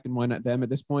hop act, and why not them at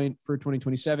this point for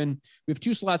 2027? We have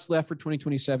 2 slots left for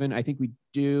 2027. I think we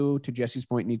do, to Jesse's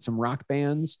point, need some rock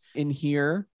bands in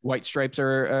here. White Stripes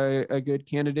are a good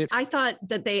candidate. I thought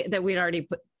that we'd already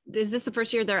put. Is this the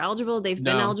first year they're eligible? They've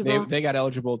been eligible? They got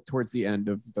eligible towards the end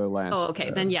of the last. Oh,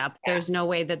 okay. Then, there's no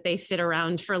way that they sit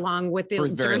around for long with the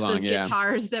dearth of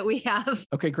guitars that we have.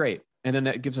 Okay, great. And then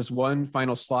that gives us one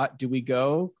final slot. Do we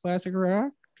go classic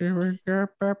rock? I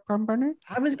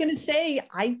was going to say,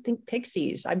 I think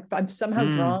Pixies. I'm somehow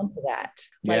drawn to that.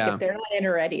 If they're not in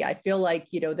already, I feel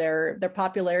their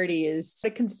popularity is at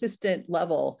a consistent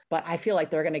level, but I feel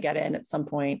they're going to get in at some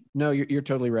point. No, you're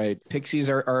totally right.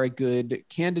 Pixies are a good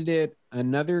candidate.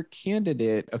 Another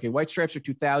candidate. Okay. White Stripes are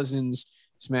 2000s.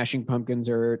 Smashing Pumpkins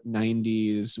are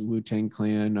 90s. Wu-Tang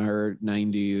Clan are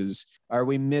 90s. Are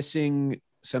we missing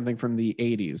something from the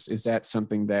 80s? Is that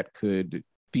something that could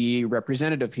be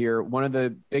representative here? One of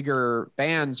the bigger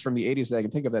bands from the 80s that I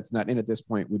can think of that's not in at this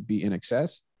point would be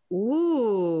INXS.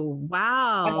 Ooh,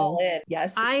 wow. I'm all in.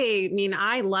 Yes. I mean,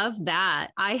 I love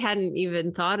that. I hadn't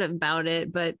even thought about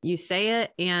it, but you say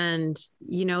it and,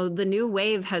 the new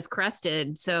wave has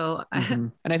crested. So,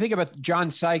 and I think about John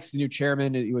Sykes, the new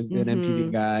chairman. He was an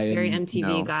MTV guy. Very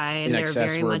MTV guy. And they're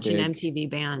very much an MTV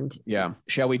band. Yeah.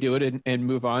 Shall we do it and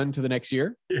move on to the next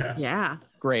year? Yeah.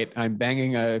 Great. I'm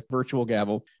banging a virtual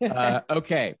gavel.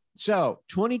 Okay. So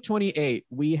 2028,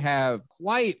 we have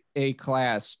quite a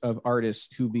class of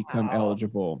artists who become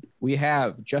eligible. We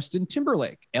have Justin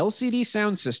Timberlake, LCD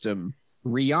Sound System,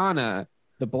 Rihanna,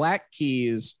 the Black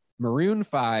Keys, Maroon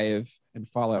 5, and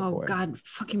Fall Out Boy. Oh God,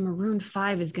 fucking Maroon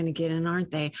 5 is going to get in,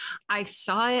 aren't they? I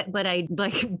saw it, but I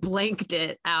blanked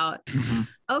it out.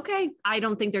 Okay. I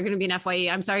don't think they're going to be an FYE.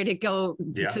 I'm sorry to go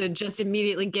to just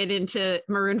immediately get into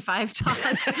Maroon 5 talk.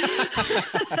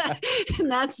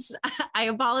 And I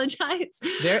apologize.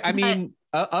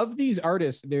 Of these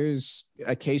artists, there's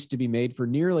a case to be made for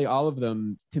nearly all of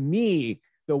them. To me,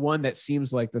 the one that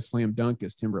seems like the slam dunk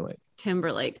is Timberlake.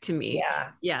 Timberlake to me.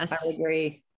 Yeah. Yes. I would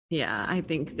agree. Yeah. I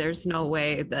think there's no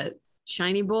way that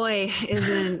Shiny Boy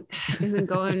isn't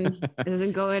going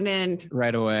in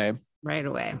Right away.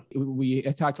 We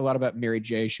talked a lot about Mary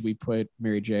J. Should we put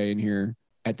Mary J. in here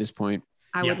at this point?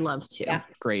 I would love to. Yeah.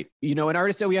 Great. You know, an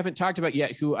artist that we haven't talked about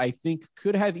yet, who I think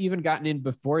could have even gotten in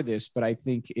before this, but I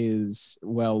think is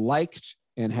well liked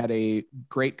and had a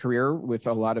great career with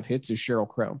a lot of hits, is Sheryl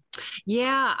Crow.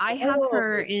 Yeah, I have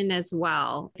her in as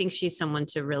well. I think she's someone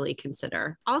to really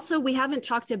consider. Also, we haven't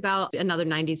talked about another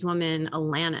 90s woman,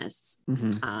 Alanis.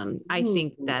 I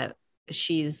think that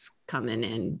she's coming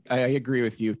in. I agree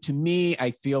with you. To me,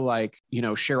 I feel like, you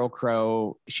know, Sheryl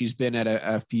Crow, she's been at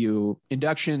a few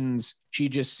inductions. She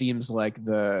just seems like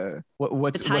the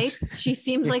type. She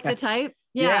seems like the type.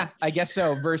 Yeah, I guess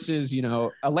so. Versus, you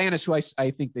know, Alanis, who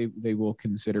I think they will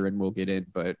consider and will get in,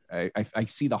 but I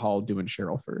see the Hall doing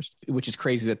Sheryl first, which is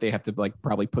crazy that they have to like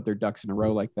probably put their ducks in a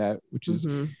row like that, which is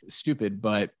stupid.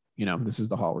 But you know, this is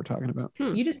the Hall we're talking about.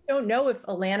 You just don't know if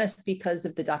Alanis, because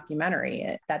of the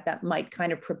documentary, that might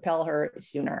kind of propel her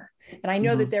sooner. And I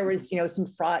know that there was, you know, some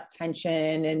fraught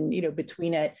tension and, you know,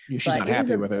 between it. She's not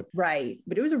happy with it. Right.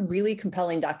 But it was a really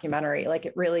compelling documentary. Like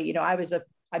it really, you know,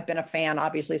 I've been a fan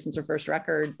obviously since her first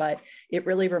record, but it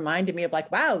really reminded me of like,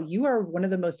 wow, you are one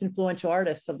of the most influential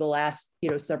artists of the last,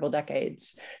 you know, several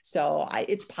decades. So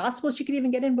it's possible she could even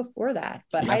get in before that,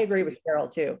 but I agree with Sheryl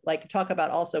too. Like talk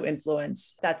about also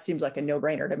influence. That seems like a no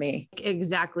brainer to me.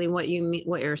 Exactly what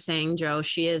you're saying, Joe.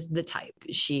 She is the type.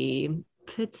 She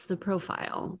fits the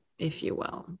profile, if you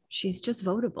will. She's just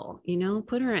votable, you know,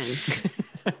 put her in.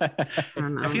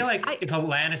 I feel like if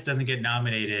Alanis doesn't get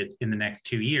nominated in the next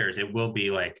 2 years, it will be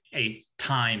like a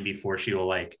time before she will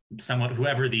like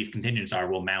whoever these contingents are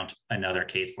will mount another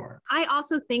case for her. I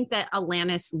also think that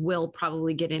Alanis will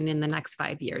probably get in the next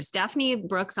 5 years. Daphne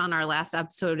Brooks on our last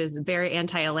episode is very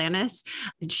anti-Alanis.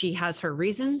 She has her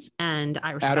reasons and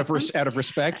I respect out of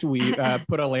respect, we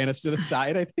put Alanis to the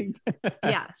side, I think.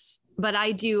 Yes. But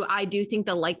I do think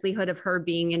the likelihood of her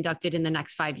being inducted in the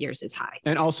next 5 years is high.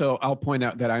 And also, I'll point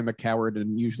out that I'm a coward,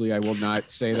 and usually I will not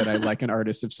say that I like an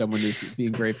artist if someone is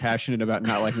being very passionate about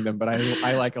not liking them. But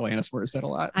I like Alanis Morissette a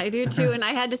lot. I do too, and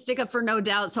I had to stick up for No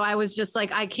Doubt, so I was just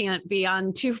like, I can't be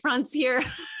on two fronts here.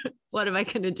 What am I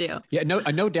going to do? Yeah,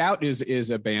 No Doubt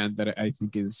is a band that I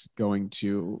think is going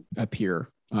to appear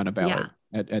on a ballot.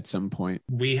 At some point.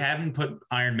 We haven't put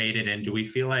Iron Maiden in. Do we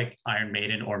feel like Iron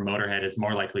Maiden or Motorhead is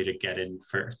more likely to get in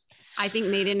first? I think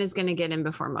Maiden is going to get in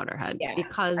before Motorhead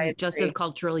because just of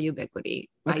cultural ubiquity.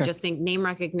 Okay. I just think name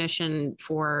recognition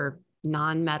for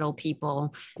non-metal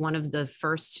people, one of the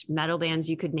first metal bands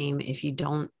you could name if you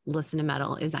don't listen to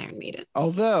metal is Iron Maiden.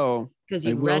 Although, because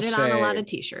you read it on a lot of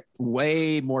t-shirts.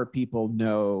 Way more people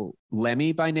know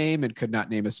Lemmy by name and could not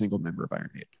name a single member of Iron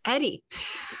Maiden. Eddie.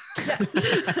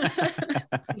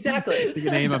 Exactly. You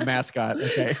can name a mascot.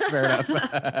 Okay, fair enough.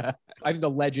 I think the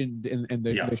legend and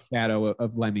the shadow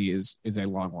of Lemmy is a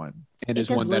long one and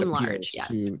is one that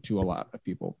appeals to a lot of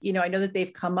people. You know, I know that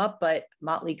they've come up, but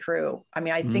Motley Crue. I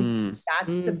mean, I think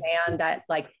that's the band that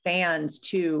like fans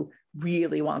too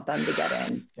really want them to get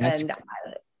in.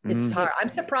 It's hard. I'm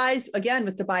surprised again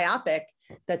with the biopic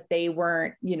that they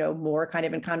weren't, you know, more kind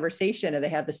of in conversation, and they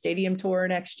have the stadium tour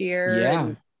next year.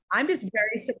 Yeah. I'm just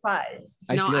very surprised.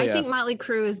 I think Motley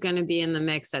Crue is going to be in the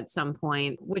mix at some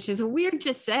point, which is weird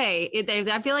to say.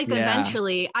 I feel like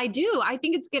eventually I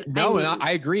think it's good.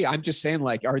 I agree. I'm just saying,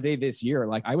 like, are they this year?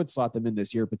 Like, I would slot them in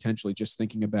this year, potentially, just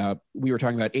thinking about, we were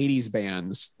talking about 80s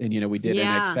bands and, you know, we did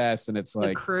NXS and it's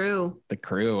like the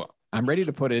crew. I'm ready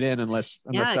to put it in unless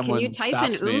someone can you type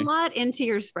an umlaut into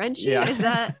your spreadsheet? Yeah. Is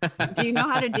that, do you know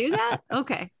how to do that?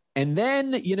 Okay. And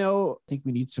then, you know, I think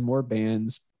we need some more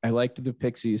bands. I liked the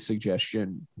Pixies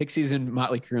suggestion. Pixies and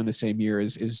Motley Crue in the same year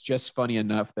is just funny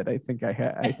enough that I think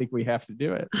I think we have to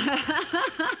do it.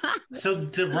 So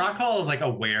the Rock Hall is like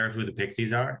aware of who the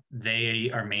Pixies are. They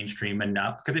are mainstream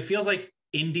enough because it feels like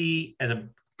indie as a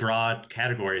broad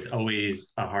category is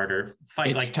always a harder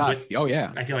fight. It's tough.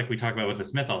 I feel like we talk about with the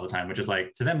Smiths all the time, which is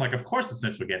like, to them, like, of course the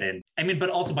Smiths would get in. I mean, but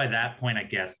also by that point, I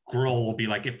guess Grohl will be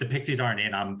like, if the Pixies aren't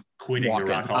in, I'm quitting the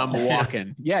Rock Hall. I'm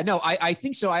walking. Yeah, no, I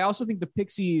think so. I also think the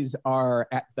Pixies are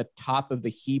at the top of the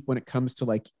heap when it comes to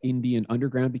like indie and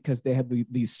underground, because they have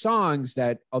these songs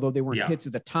that, although they weren't hits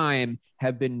at the time,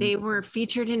 they were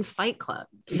featured in Fight Club.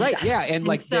 Right. Yeah. And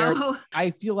like,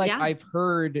 I feel like I've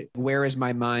heard Where Is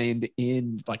My Mind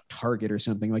in like Target or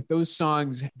something. Like those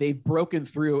songs, they've broken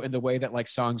through in the way that like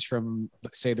songs from,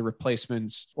 say, the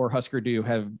Replacements or Husker Du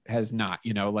has not,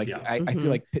 you know, like I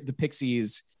feel like the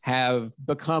Pixies have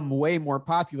become way more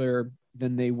popular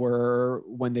than they were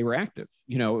when they were active,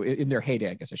 you know, in their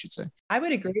heyday, I guess I should say. I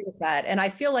would agree with that. And I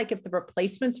feel like if the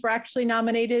Replacements were actually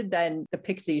nominated, then the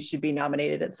Pixies should be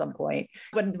nominated at some point.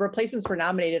 When the Replacements were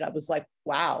nominated, I was like,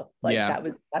 wow, like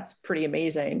that's pretty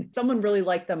amazing. Someone really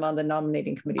liked them on the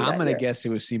nominating committee. I'm going to guess it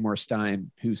was Seymour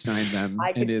Stein who signed them.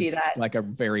 I can see that. Like a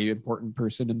very important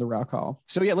person in the Rock Hall.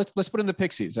 So yeah, let's put in the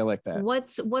Pixies. I like that.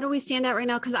 What do we stand at right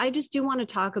now? Because I just do want to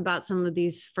talk about some of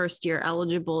these first year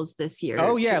eligibles this year.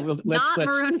 Oh yeah, let's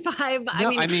Maroon 5.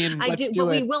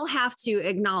 We will have to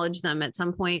acknowledge them at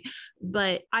some point.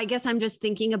 But I guess I'm just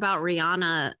thinking about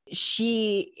Rihanna.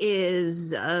 She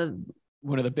is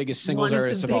one of the biggest singles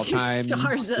artists of all time,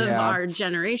 stars of our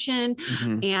generation.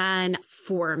 Mm-hmm. And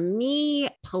for me,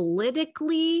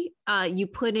 politically, you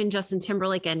put in Justin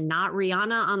Timberlake and not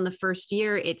Rihanna on the first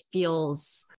year, it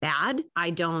feels bad.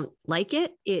 I don't like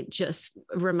it. It just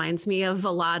reminds me of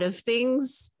a lot of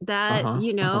things that,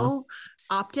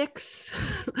 optics.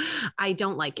 I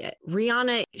don't like it.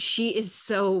 Rihanna, she is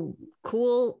so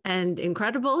cool and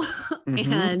incredible.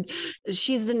 Mm-hmm. And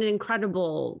she's an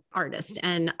incredible artist.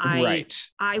 And I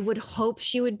would hope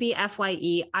she would be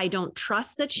FYE. I don't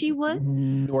trust that she would.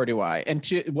 Nor do I. And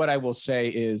what I will say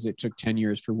is it took 10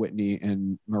 years for Whitney,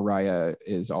 and Mariah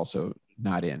is also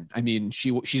not in. I mean,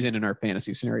 she's in our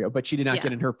fantasy scenario, but she did not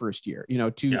get in her first year,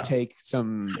 take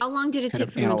some. How long did it take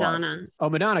for Madonna? Oh,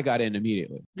 Madonna got in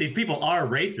immediately. These people are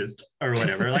racist or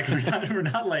whatever. Like we're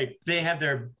not like, they have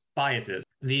their biases.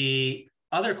 The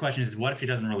other question is, what if she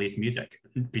doesn't release music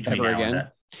between Ever now again? and then?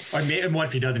 Or maybe what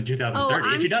if she does in 2030? Oh,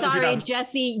 I'm if she does sorry,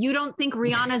 Jesse. You don't think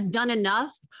Rihanna's done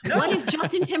enough? No. What if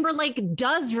Justin Timberlake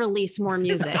does release more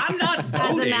music? I'm not As a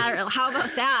voting. matter, how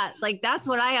about that? Like, that's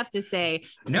what I have to say.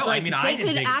 No, like, I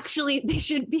mean, they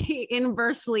should be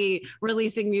inversely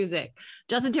releasing music.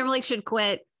 Justin Timberlake should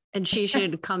quit and she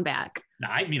should come back.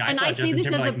 I see this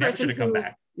as a person who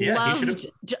loved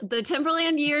the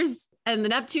Timberland years and the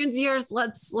Neptunes years.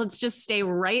 Let's just stay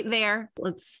right there.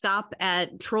 Let's stop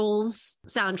at Trolls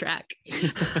soundtrack.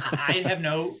 I have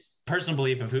no personal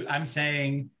belief of who I'm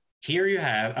saying. Here you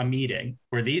have a meeting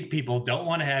where these people don't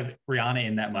want to have Rihanna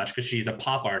in that much because she's a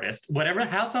pop artist.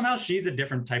 Somehow she's a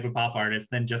different type of pop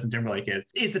artist than Justin Timberlake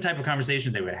is the type of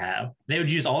conversation they would have. They would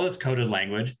use all this coded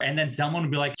language, and then someone would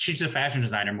be like, she's a fashion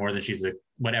designer more than she's a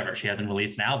whatever. She hasn't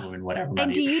released an album in whatever.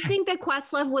 And do you think that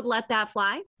Questlove would let that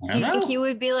fly? Do you think he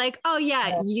would be like, oh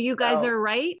yeah, you guys are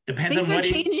right? Depends Things on are what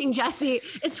changing, Jesse.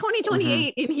 It's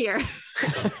 2028 in here.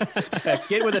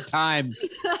 Get with the times.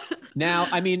 Now,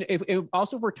 I mean, if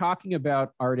we're talking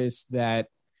about artists that,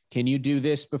 can you do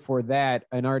this before that?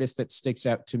 An artist that sticks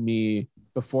out to me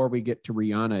before we get to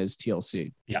Rihanna is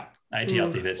TLC. Yeah, I had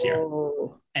TLC this year.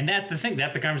 And that's the thing.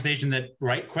 That's the conversation that,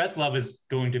 Questlove is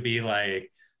going to be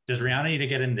like, does Rihanna need to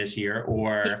get in this year?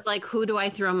 Or he's like, who do I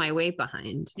throw my weight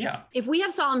behind? Yeah. If we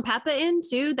have Salt and Peppa in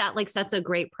too, that like sets a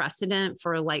great precedent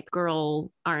for like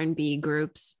girl R&B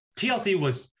groups. TLC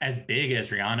was as big as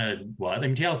Rihanna was. I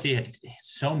mean, TLC had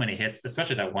so many hits,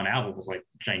 especially that one album was like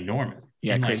ginormous.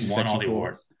 Yeah, and, Crazy won Sexy all the Cool.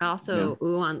 awards. Also,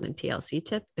 on the TLC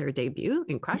tip, their debut,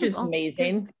 incredible. Which is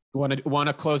amazing. Want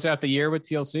to close out the year with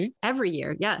TLC? Every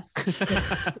year, yes.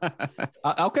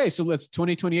 Okay, so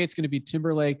 2028 is going to be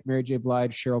Timberlake, Mary J.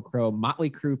 Blige, Sheryl Crow, Motley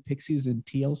Crue, Pixies, and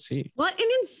TLC. What an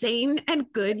insane and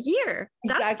good year.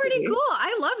 That's pretty cool.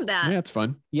 I love that. Yeah, it's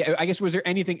fun. Yeah, I guess, was there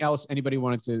anything else anybody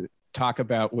wanted to talk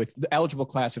about with the eligible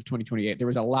class of 2028? There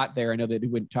was a lot there. I know that we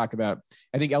wouldn't talk about.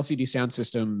 I think LCD Sound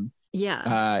System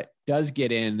does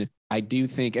get in. I do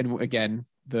think, and again,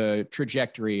 the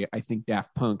trajectory, I think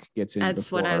Daft Punk gets in.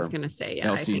 That's what I was going to say. Yeah,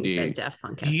 LCD. I think that Daft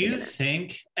Punk has Do you to get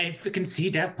think I can see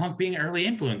Daft Punk being early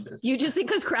influences? You just think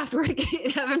because Kraftwerk,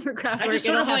 it happened for Kraftwerk, just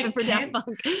sort it'll of happen like for Daft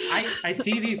Punk. I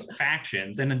see these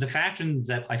factions, and the factions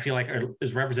that I feel like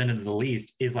is represented the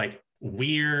least is like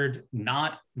weird,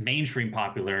 not mainstream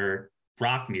popular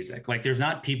rock music. Like there's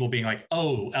not people being like,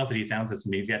 oh, LCD Sound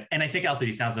System needs yet. And I think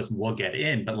LCD Sound System will get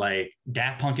in, but like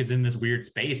Daft Punk is in this weird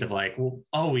space of like, well,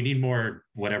 oh, we need more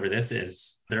whatever this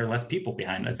is. There are less people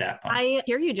behind a Daft Punk. I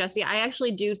hear you, Jesse. I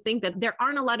actually do think that there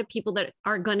aren't a lot of people that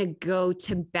are going to go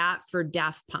to bat for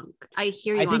Daft Punk. I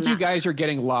hear you. I think you guys are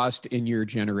getting lost in your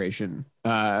generation,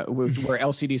 where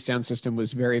LCD Sound System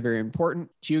was very, very important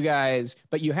to you guys.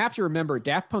 But you have to remember,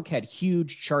 Daft Punk had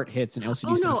huge chart hits and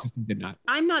LCD Sound System did not.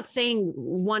 I'm not saying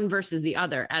one versus the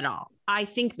other at all. I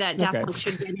think that Daft Punk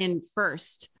should get in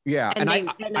first. Yeah. And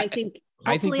I think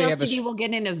I think they have LCD will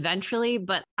get in eventually,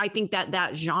 but I think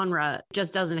that genre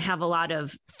just doesn't have a lot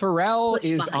of. Pharrell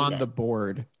is on it. the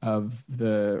board of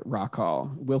the Rock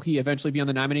Hall. Will he eventually be on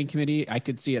the nominating committee? I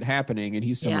could see it happening, and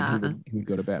he's someone who would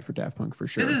go to bat for Daft Punk for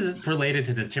sure. This is related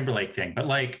to the Timberlake thing, but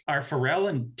like, are Pharrell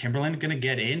and Timberland going to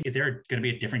get in? Is there going to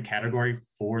be a different category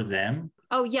for them?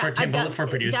 Oh yeah, for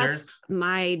producers.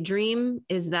 My dream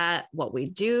is that what we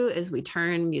do is we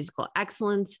turn musical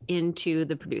excellence into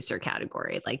the producer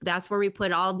category. Like that's where we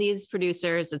put all these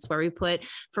producers. It's where we put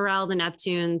Pharrell, the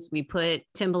Neptunes. We put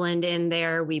Timbaland in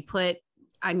there. We put.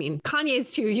 I mean,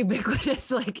 Kanye's too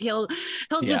ubiquitous. Like he'll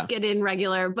just get in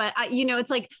regular, but it's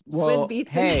like Swizz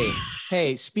Beatz.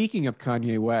 Hey, speaking of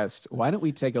Kanye West, why don't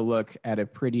we take a look at a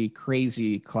pretty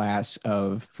crazy class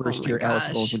of first-year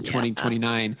eligibles in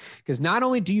 2029? Because not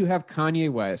only do you have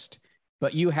Kanye West,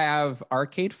 but you have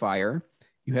Arcade Fire,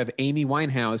 you have Amy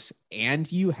Winehouse,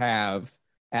 and you have,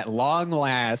 at long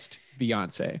last,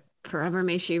 Beyonce. Forever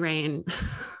may she reign.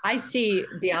 I see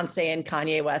Beyonce and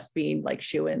Kanye West being like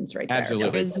shoo-ins right there.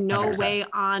 Absolutely. There's no 100%. Way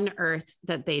on earth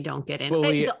that they don't get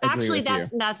in. Actually,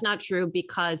 that's not true,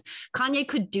 because Kanye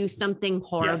could do something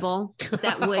horrible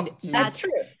that would that's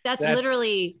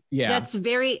literally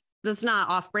that's not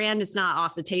off brand. It's not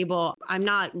off the table. I'm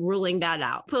not ruling that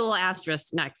out. Put a little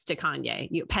asterisk next to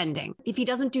Kanye, pending. If he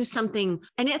doesn't do something,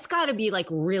 and it's got to be like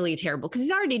really terrible, because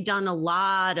he's already done a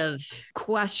lot of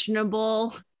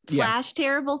questionable /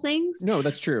 terrible things. No,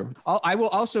 that's true. I will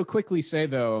also quickly say,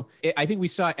 though, I think we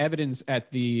saw evidence at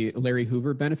the Larry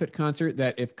Hoover benefit concert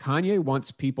that if Kanye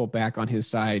wants people back on his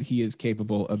side, he is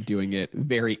capable of doing it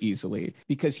very easily,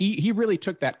 because he really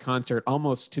took that concert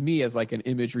almost to me as like an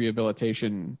image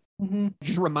rehabilitation. Mm-hmm.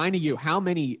 Just reminding you how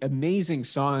many amazing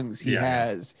songs he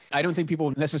has. I don't think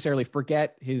people necessarily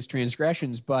forget his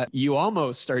transgressions, but you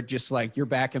almost are just like, you're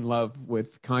back in love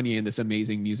with Kanye and this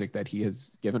amazing music that he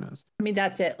has given us. I mean,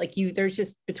 that's it. Like there's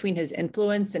just between his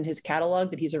influence and his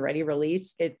catalog that he's already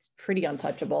released, it's pretty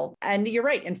untouchable. And you're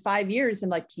right. In 5 years,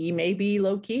 and like he may be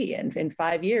low key, and in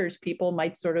 5 years, people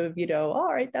might sort of,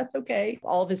 all right, that's okay.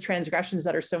 All of his transgressions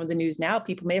that are some of the news now,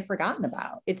 people may have forgotten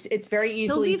about. It's very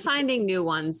easily. He'll be finding new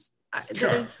ones.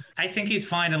 Sure. I think he's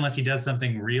fine unless he does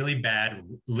something really bad,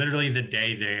 literally the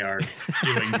day they are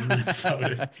doing the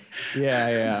photo.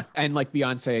 Yeah. And like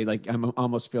Beyonce, like I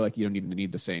almost feel like you don't even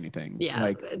need to say anything. Yeah.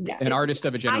 Like an artist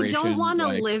of a generation. I don't want to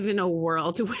live in a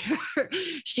world where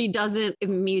she doesn't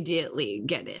immediately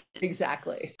get it.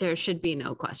 Exactly. There should be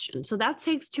no question. So that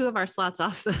takes 2 of our slots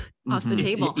off the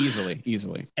table.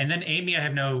 Easily. And then Amy, I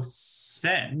have no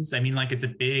sense. I mean, like it's a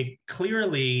big,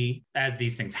 clearly as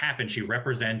these things happen, she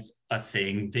represents a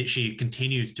thing that she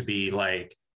continues to be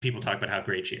like, people talk about how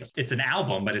great she is. It's an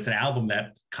album, but it's an album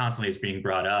that constantly is being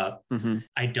brought up. Mm-hmm.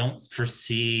 I don't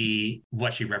foresee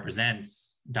what she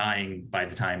represents dying by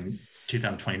the time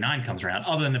 2029 comes around,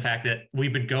 other than the fact that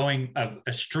we've been going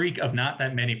a streak of not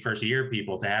that many first year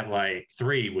people. To have like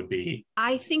 3 would be.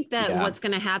 I think that what's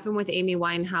going to happen with Amy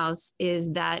Winehouse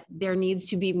is that there needs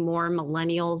to be more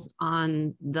millennials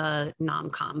on the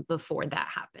nom-com before that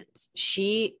happens.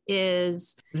 She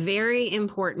is very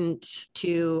important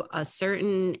to a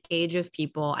certain age of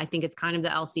people. I think it's kind of the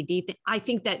LCD thing. I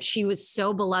think that she was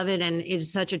so beloved and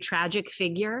is such a tragic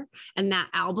figure, and that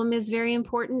album is very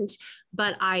important.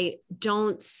 But I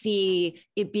don't see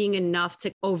it being enough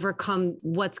to overcome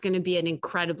what's going to be an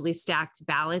incredibly stacked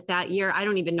ballot that year. I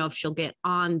don't even know if she'll get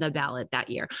on the ballot that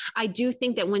year. I do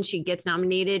think that when she gets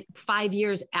nominated 5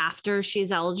 years after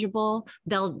she's eligible,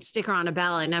 they'll stick her on a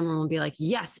ballot and everyone will be like,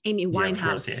 yes, Amy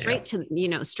Winehouse,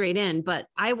 straight in. But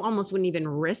I almost wouldn't even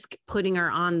risk putting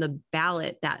her on the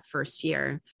ballot that first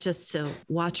year just to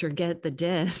watch her get the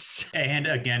diss. And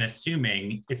again,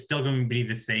 assuming it's still going to be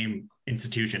the same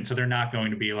institution. So they're not going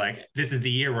to be like, this is the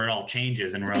year where it all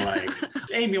changes. And we're like,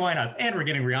 Amy Winehouse, and we're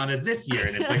getting Rihanna this year.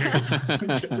 And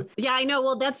it's like, yeah, I know.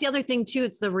 Well, that's the other thing too.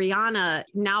 It's the Rihanna.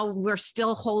 Now we're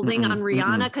still holding on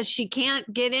Rihanna because she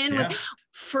can't get in with.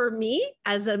 For me,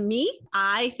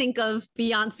 I think of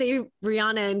Beyonce,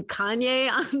 Rihanna, and Kanye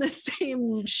on the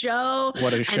same show.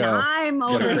 What a show. And I'm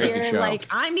over here like,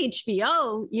 I'm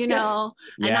HBO,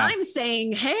 and I'm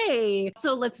saying, hey,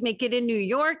 so let's make it in New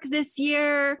York this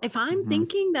year. If I'm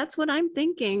thinking, that's what I'm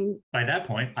thinking. By that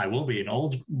point, I will be an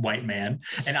old white man.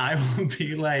 And I will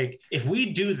be like, if we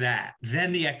do that,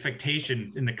 then the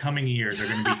expectations in the coming years are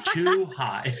going to be too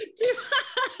high.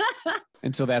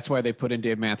 And so that's why they put in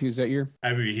Dave Matthews that year.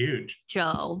 That would be huge.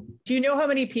 Joe. Do you know how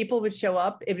many people would show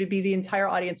up? It would be the entire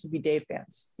audience would be Dave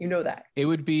fans. You know that. It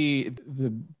would be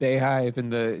the Bayhive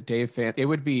and the Dave fan. It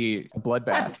would be a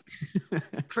bloodbath.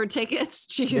 For tickets?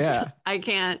 Jeez, Yeah. I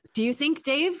can't. Do you think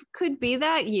Dave could be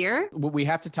that year? Well, we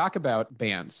have to talk about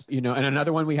bands, and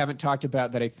another one we haven't talked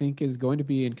about that I think is going to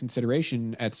be in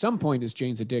consideration at some point is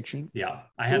Jane's Addiction. Yeah,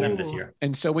 I had them this year.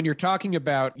 And so when you're talking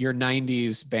about your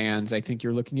 90s bands, I think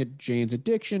you're looking at Jane's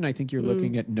Addiction. I think you're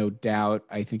looking at No Doubt.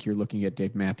 I think you're looking at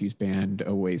Dave Matthews Band,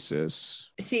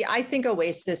 Oasis. See, I think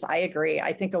Oasis, I agree.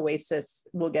 I think Oasis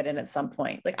will get in at some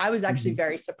point. Like, I was actually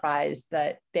very surprised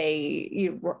that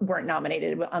they weren't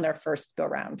nominated on their first go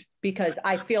round, because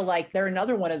I feel like they're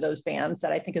another one of those bands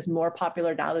that I think is more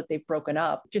popular now that they've broken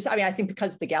up. I think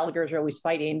because the Gallaghers are always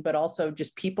fighting, but also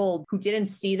just people who didn't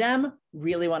see them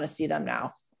really want to see them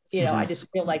now. I just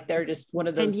feel like they're just one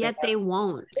of those. And yet they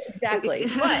won't.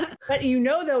 Exactly. But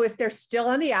though, if they're still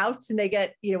on the outs and they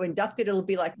get, inducted, it'll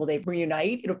be like, will they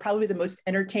reunite? It'll probably be the most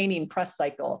entertaining press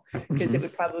cycle, because it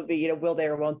would probably be, will they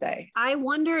or won't they? I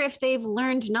wonder if they've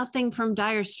learned nothing from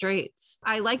Dire Straits.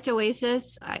 I liked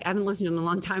Oasis. I haven't listened to them in a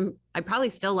long time. I probably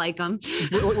still like them.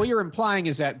 What you're implying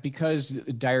is that because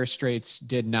Dire Straits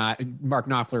did not, Mark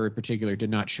Knopfler in particular, did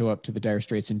not show up to the Dire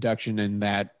Straits induction, and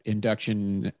that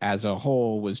induction as a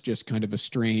whole was just kind of a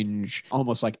strange,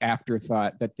 almost like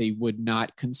afterthought, that they would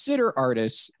not consider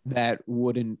artists that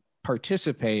wouldn't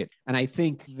participate. And I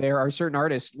think there are certain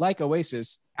artists like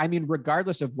Oasis. I mean,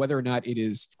 regardless of whether or not it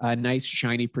is a nice,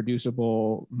 shiny,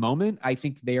 producible moment, I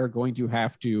think they are going to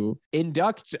have to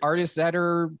induct artists that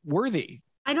are worthy.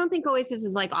 I don't think Oasis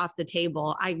is like off the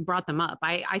table. I brought them up.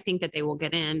 I think that they will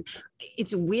get in.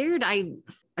 It's weird. I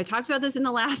talked about this in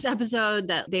the last episode,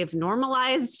 that they've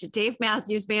normalized Dave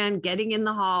Matthews Band getting in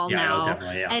the hall now.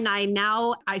 Definitely, yeah. And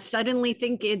I suddenly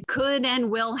think it could and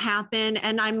will happen.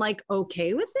 And I'm like,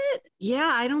 okay with it. Yeah,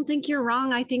 I don't think you're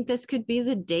wrong. I think this could be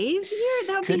the Dave year.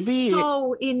 That would be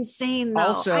so insane, though.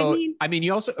 Also,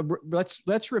 you also,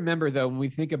 let's remember, though, when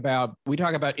we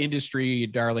talk about industry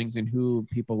darlings and who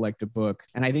people like to book.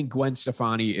 And I think Gwen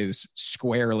Stefani is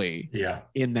squarely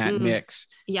in that mix.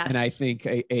 Yes. And I think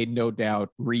a No Doubt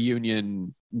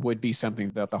reunion would be something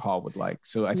that the hall would like.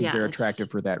 So I think they're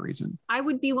attractive for that reason. I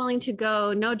would be willing to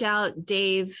go No Doubt,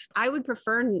 Dave. I would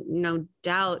prefer No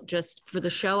Doubt just for the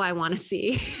show I want to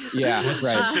see. Yeah,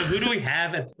 right. So who do we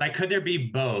have? Could there be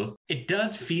both? It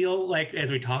does feel like,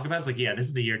 as we talk about, it's like, this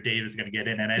is the year Dave is going to get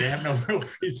in. And I have no real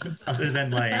reason other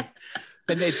than like...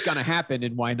 Then it's going to happen,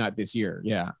 and why not this year?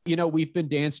 Yeah. We've been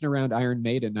dancing around Iron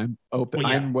Maiden. I'm open.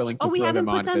 I'm willing to throw them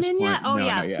on at this point. Yet? Oh,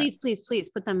 no, please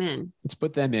put them in. Let's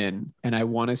put them in. And I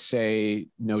want to say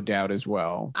No Doubt as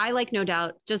well. I like No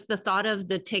Doubt. Just the thought of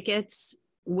the tickets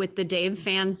with the Dave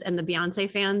fans and the Beyonce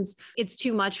fans, it's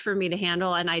too much for me to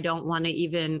handle. And I don't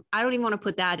even want to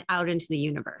put that out into the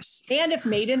universe. And if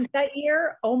Maiden's that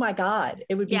year, oh my God,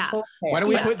 it would be cool. Why don't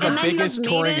we put the biggest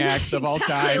touring acts of all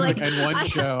time in one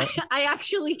show? I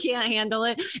actually can't handle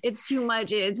it. It's too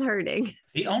much. It's hurting.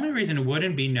 The only reason it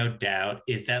wouldn't be No Doubt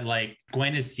is that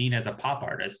Gwen is seen as a pop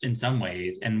artist in some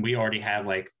ways. And we already have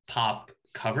pop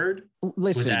covered.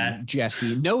 Listen,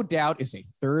 Jesse, No Doubt is a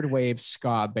third wave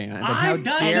ska band. And how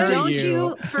dare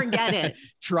you forget it?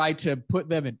 Try to put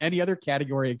them in any other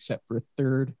category except for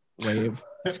third wave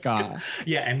ska.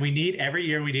 Yeah, and every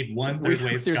year we need one third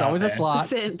wave. There's always a slot.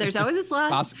 Listen, there's always a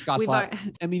slot. Ska slot.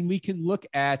 I mean, we can look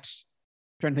at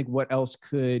trying to think what else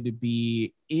could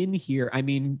be in here. I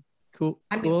mean, cool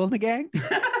in the gang.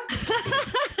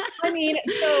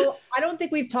 So I don't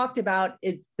think we've talked about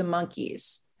is the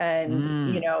Monkees.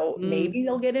 And, maybe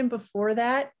they'll get in before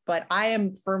that. But I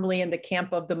am firmly in the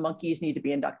camp of the Monkees need to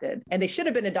be inducted. And they should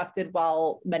have been inducted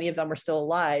while many of them were still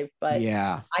alive. But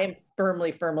I am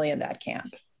firmly in that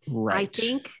camp. Right. I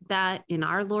think that in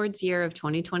our Lord's year of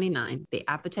 2029, the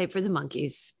appetite for the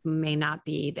Monkees may not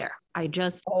be there. I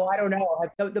don't know.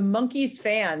 The Monkees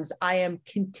fans, I am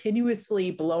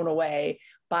continuously blown away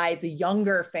by the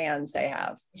younger fans they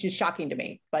have, which is shocking to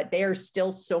me. But they are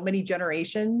still so many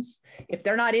generations if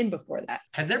they're not in before that.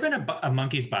 Has there been a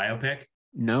Monkees biopic?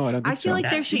 No, I don't think so. I feel like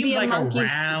there should be a Monkees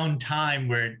around time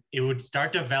where it would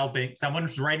start developing.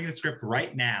 Someone's writing the script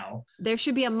right now. There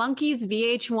should be a Monkees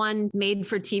VH1 made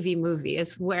for TV movie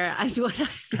is what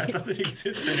that doesn't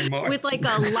exist anymore. With a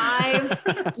live,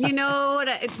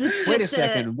 it's wait a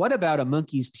second. What about a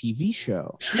Monkees TV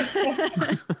show?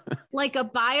 Like a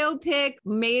biopic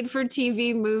made for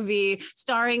TV movie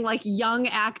starring young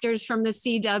actors from the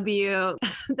CW.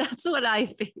 That's what I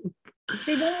think.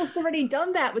 They've almost already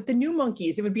done that with the new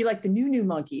Monkees. It would be like the new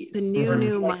Monkees. The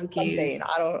new Monkees. Something.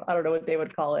 I don't know what they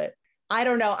would call it. I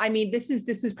don't know. I mean, this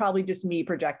is probably just me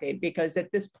projecting, because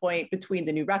at this point, between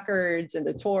the new records and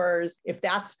the tours, if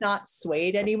that's not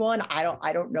swayed anyone, I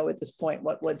don't know at this point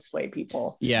what would sway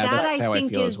people. Yeah, that that's how I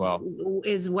feel as well.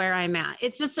 Is where I'm at.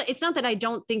 It's just, it's not that I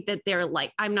don't think that they're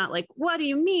like, I'm not like, what do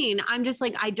you mean? I'm just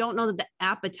like, I don't know that the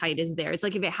appetite is there. It's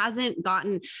like, if it hasn't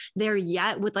gotten there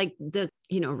yet with like the,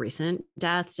 recent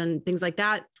deaths and things like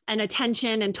that, and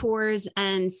attention and tours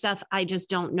and stuff, I just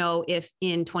don't know if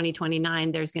in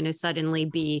 2029 there's going to suddenly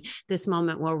be this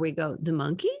moment where we go, the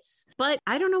Monkees. But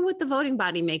I don't know what the voting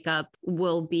body makeup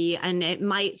will be, and it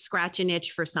might scratch an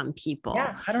itch for some people.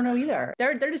 Yeah, I don't know either.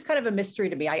 They're just kind of a mystery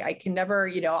to me. I can never,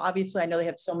 obviously I know they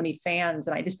have so many fans,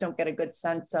 and I just don't get a good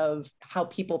sense of how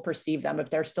people perceive them, if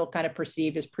they're still kind of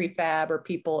perceived as prefab, or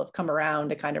people have come around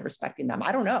to kind of respecting them.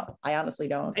 I don't know. I honestly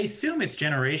don't. I assume it's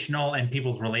generational and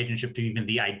people's relationship to even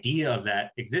the idea of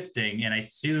that existing. And I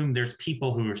assume there's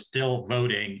people who are still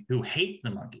voting who hate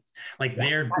the Monkees. Like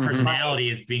their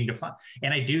personality is being defined.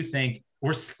 And I do think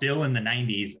we're still in the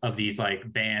 90s of these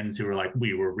like bands who were like,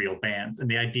 we were real bands. And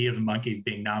the idea of the Monkees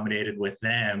being nominated with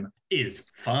them is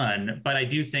fun. But I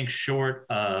do think, short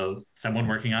of someone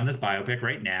working on this biopic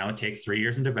right now, it takes 3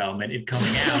 years in development, it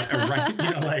coming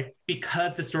out,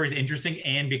 because the story is interesting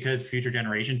and because future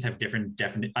generations have different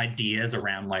definite ideas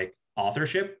around like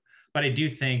authorship. But I do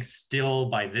think still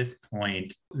by this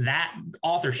point, that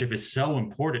authorship is so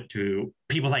important to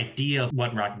people's idea of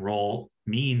what rock and roll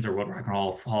means, or what Rock and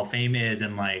Roll Hall of Fame is.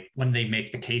 And like when they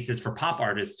make the cases for pop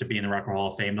artists to be in the Rock and Roll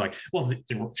Hall of Fame, like, well,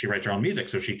 she writes her own music,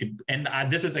 so she could. And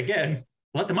this is, again,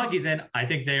 let the Monkees in. I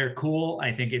think they're cool.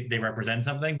 I think they represent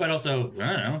something, but also,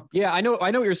 I don't know. Yeah, I know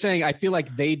what you're saying. I feel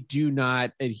like they do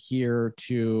not adhere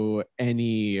to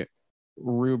any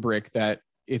rubric that,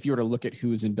 if you were to look at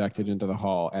who's inducted into the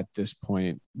hall at this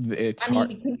point, it's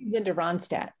hard. Linda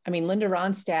Ronstadt. Linda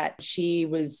Ronstadt, she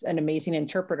was an amazing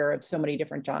interpreter of so many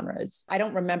different genres. I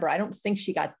don't think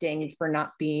she got dinged for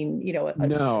not being,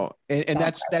 no. And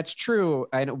that's true.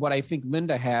 And what I think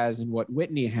Linda has and what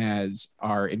Whitney has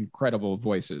are incredible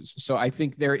voices. So I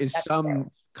think there is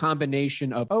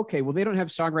combination of, okay, well, they don't have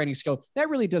songwriting skill. That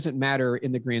really doesn't matter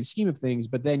in the grand scheme of things.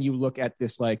 But then you look at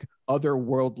this like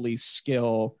otherworldly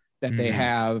skill that they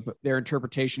have, their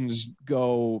interpretations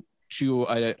go to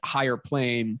a higher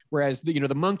plane. Whereas the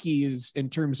Monkees, in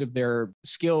terms of their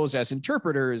skills as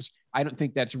interpreters, I don't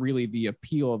think that's really the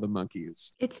appeal of the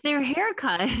Monkees. It's their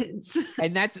haircuts.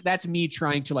 And that's me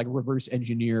trying to like reverse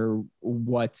engineer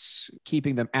what's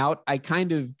keeping them out. I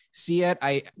kind of see it.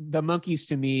 The Monkees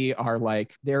to me are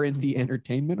like, they're in the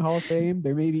Entertainment Hall of Fame.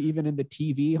 They're maybe even in the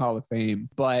TV Hall of Fame.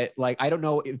 But like, I don't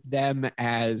know if them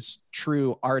as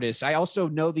true artists. I also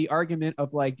know the argument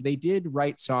of like, they did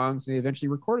write songs and they eventually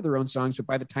recorded their own songs. But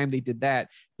by the time they did that,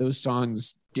 those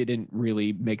songs didn't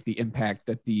really make the impact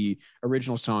that the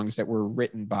original songs that were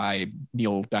written by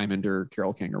Neil Diamond or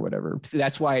Carole King or whatever.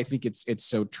 That's why I think it's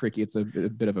so tricky. It's a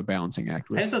bit of a balancing act.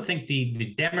 I also think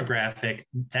the demographic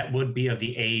that would be of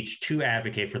the age to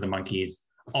advocate for the Monkees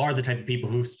are the type of people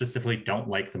who specifically don't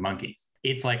like the Monkees.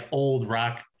 It's like old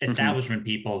rock establishment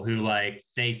people who like,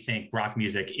 they think rock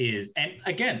music is, and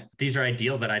again, these are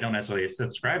ideals that I don't necessarily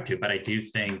subscribe to, but I do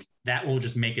think that will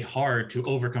just make it hard to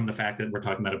overcome the fact that we're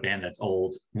talking about a band that's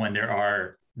old when there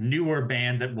are newer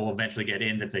bands that will eventually get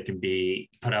in that they can be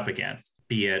put up against,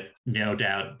 be it No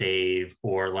Doubt, Dave,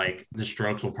 or like the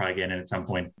Strokes will probably get in at some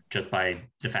point just by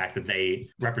the fact that they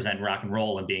represent rock and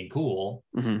roll and being cool,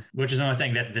 which is not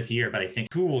saying that's this year, but I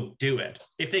think who will do it?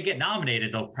 If they get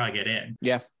nominated, they'll probably get in.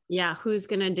 Yeah, who's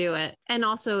going to do it? And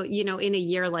also, in a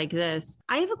year like this,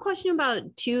 I have a question about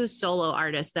two solo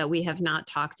artists that we have not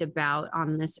talked about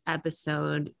on this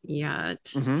episode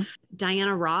yet.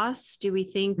 Diana Ross, do we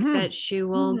think that she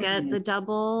will get the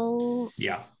double?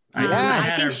 Yeah.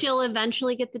 I think she'll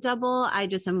eventually get the double.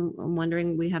 I'm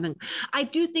wondering, I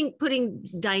do think putting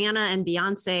Diana and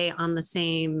Beyonce on the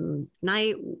same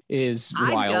night is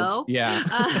I'd wild. Go. Yeah.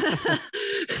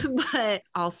 But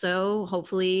also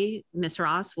hopefully Miss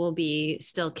Ross will be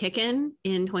still kicking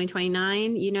in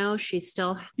 2029. She's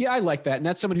still. Yeah, I like that. And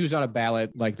that's someone who's on a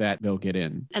ballot like that, they'll get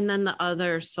in. And then the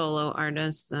other solo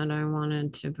artist that I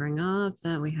wanted to bring up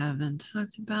that we haven't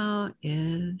talked about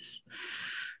is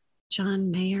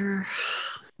John Mayer.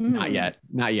 Not yet.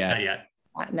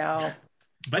 No.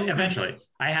 But eventually,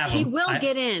 he will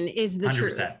get in, is the 100%.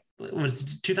 Truth. It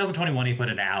was 2021, he put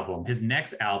an album. His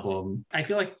next album, I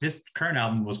feel like this current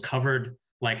album was covered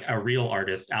like a real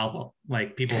artist album.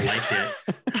 Like people liked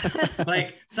it.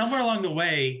 Like somewhere along the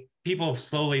way, people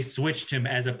slowly switched him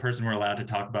as a person we're allowed to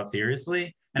talk about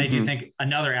seriously. And I do think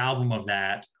another album of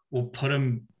that will put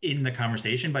him in the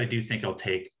conversation, but I do think it'll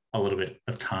take a little bit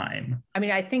of time. I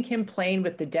mean, I think him playing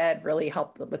with the Dead really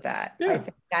helped with that. Yeah. I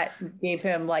think that gave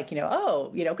him like,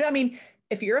 I mean,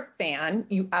 if you're a fan,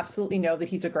 you absolutely know that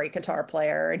he's a great guitar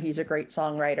player and he's a great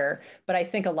songwriter. But I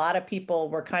think a lot of people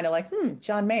were kind of like,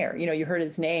 John Mayer, you heard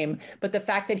his name. But the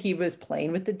fact that he was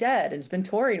playing with the Dead and has been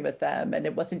touring with them and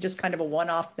it wasn't just kind of a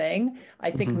one-off thing,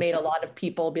 I think made a lot of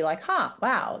people be like,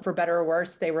 wow, for better or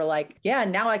worse. They were like, yeah,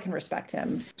 now I can respect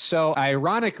him. So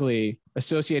ironically,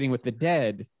 associating with the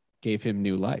Dead gave him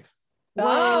new life.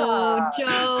 Whoa,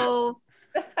 Joe.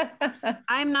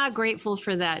 I'm not grateful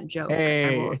for that joke,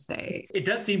 Hey. I will say. It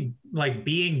does seem like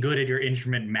being good at your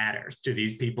instrument matters to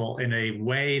these people in a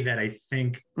way that I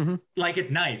think like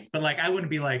it's nice, but like I wouldn't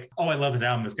be like, oh, I love his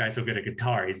album. This guy's so good at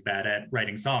guitar. He's bad at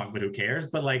writing songs, but who cares?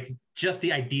 But like just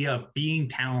the idea of being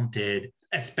talented,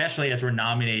 especially as we're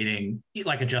nominating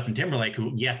like a Justin Timberlake,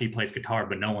 who, yes, he plays guitar,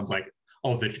 but no one's like,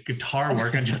 oh, the guitar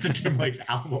work on Justin Timberlake's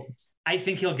albums. I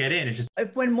think he'll get in.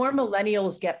 When more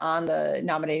millennials get on the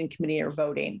nominating committee or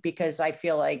voting, because I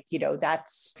feel like,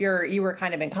 that's, if you were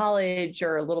kind of in college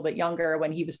or a little bit younger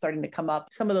when he was starting to come up,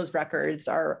 some of those records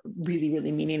are really,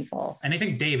 really meaningful. And I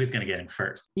think Dave is going to get in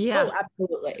first. Yeah. Oh,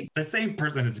 absolutely. The same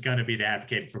person is going to be the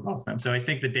advocate for both of them. So I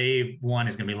think the Dave one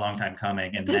is going to be a long time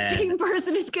coming. And The then same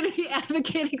person is going to be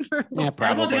advocating for Yeah,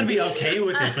 everyone's going to probably. be okay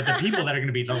with it, but the people that are going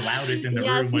to be the loudest in the room.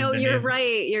 Yes, no, when the you're names-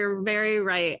 right. You're very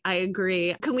right. I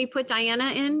agree. Can we put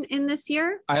Diana in this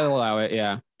year? I'll allow it.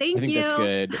 Yeah. Thank I think you. that's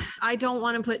good. I don't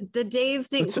want to put the Dave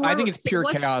thing. I think it's pure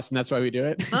chaos, and that's why we do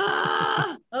it.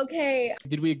 Okay.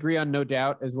 Did we agree on No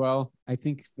Doubt as well? I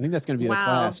think that's going to be the Wow.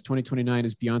 class. 2029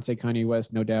 is Beyonce, Kanye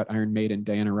West, No Doubt, Iron Maiden,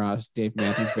 Diana Ross, Dave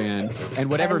Matthews Band, and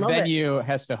whatever I love venue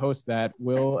has to host that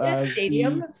will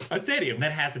Stadium. A stadium.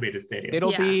 That has to be the stadium.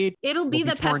 It'll Yeah. be It'll be Will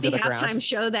the be torn to Pepsi the ground. halftime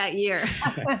show that year.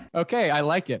 okay. I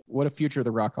like it. What a future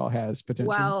the Rock Hall has potential.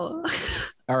 Wow.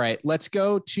 All right, let's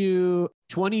go to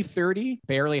 2030.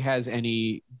 Barely has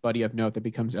anybody of note that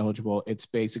becomes eligible. It's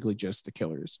basically just the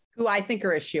Killers. Who I think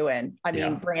are a shoe-in. I mean, Yeah.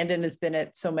 Brandon has been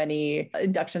at so many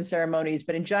induction ceremonies,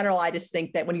 but in general, I just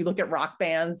think that when you look at rock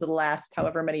bands the last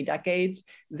however many decades,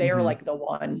 they're Mhm. like the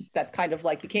one that kind of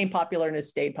like became popular and has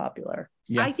stayed popular.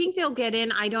 Yeah. I think they'll get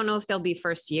in. I don't know if they'll be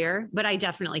first year, but I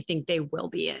definitely think they will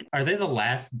be in. Are they the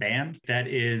last band that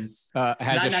is, Has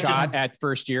Not a just- shot at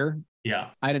first year.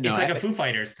 yeah, I don't know. it's like a Foo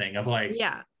Fighters thing of like,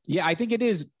 Yeah. Yeah, I think it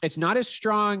is. It's not as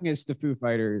strong as the Foo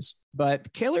Fighters, but the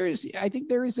Killers, I think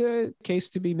there is a case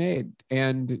to be made.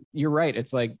 And you're right.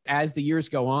 It's like as the years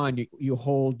go on,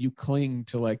 you cling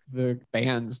to like the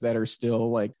bands that are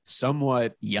still like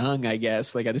somewhat young, I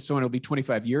guess. Like at this point, it'll be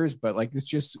 25 years, but like it's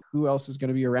just who else is going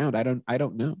to be around? I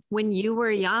don't know. When you were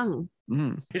young.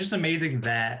 it's just amazing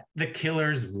that the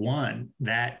Killers won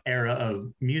that era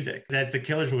of music, that the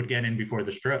Killers would get in before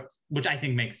the Strokes, which I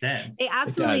think makes sense. They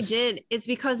absolutely does. did. It's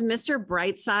because Mr.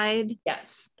 Brightside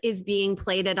Yes. is being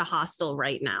played at a hostel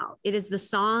right now. It is the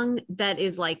song that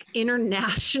is like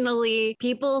internationally,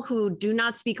 people who do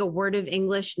not speak a word of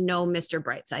English know Mr.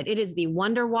 Brightside. It is the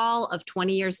Wonderwall of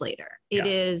 20 years later. It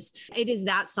is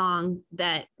that song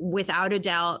that without a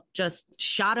doubt just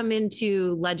shot him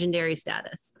into legendary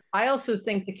status. I also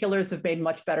think the Killers have made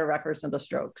much better records than the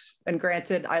Strokes. And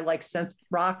granted, I like synth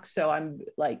rock, so I'm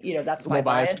like, that's A my little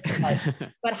bias. biased.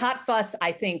 But Hot Fuss,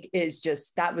 I think,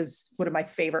 that was one of my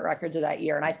favorite records of that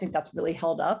year. And I think that's really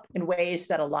held up in ways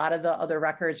that a lot of the other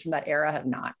records from that era have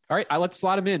not. All right, let's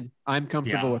slot them in. I'm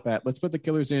comfortable Yeah. with that. Let's put the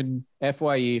Killers in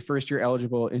FYE, first year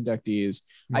eligible inductees.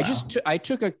 Wow. I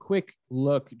took a quick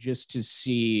look just to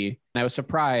see, and I was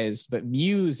surprised, but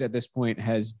Muse at this point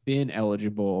has been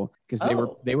eligible because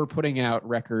they were putting out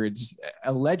records.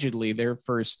 Allegedly, their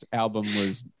first album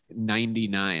was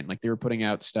 99. Like they were putting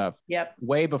out stuff Yep.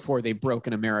 way before they broke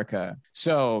in America.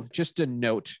 So just a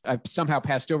note, I've somehow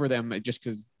passed over them just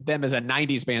because them as a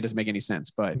 90s band doesn't make any sense.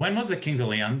 But When was the Kings of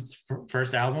Leon's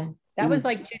first album? That was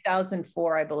like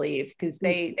 2004, I believe, because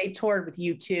they toured with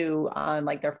U2 on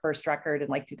like their first record in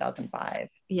like 2005.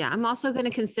 Yeah, I'm also going to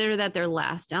consider that their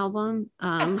last album.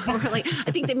 Or like,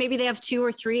 I think that maybe they have two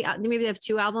or three, maybe they have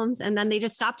two albums, and then they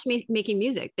just stopped making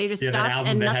music. They just That stopped,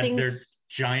 album and that nothing. had their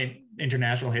giant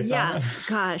international hits on Yeah, them.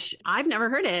 gosh, I've never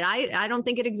heard it. I don't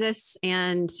think it exists,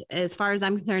 and as far as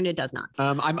I'm concerned, it does not.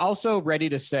 I'm also ready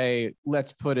to say,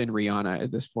 let's put in Rihanna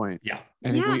at this point. Yeah.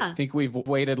 I think we've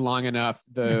waited long enough.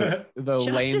 The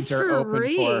Justice lanes are for open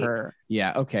Ree. for her.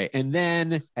 Yeah. Okay. And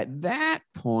then at that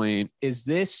point, is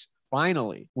this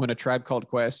finally when A Tribe Called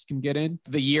Quest can get in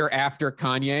the year after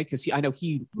Kanye? Because I know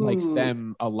he likes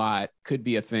them a lot. Could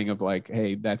be a thing of like,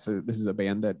 hey, this is a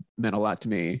band that meant a lot to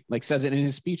me. Like says it in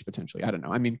his speech potentially. I don't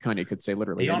know. I mean, Kanye could say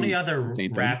literally. The only any other insane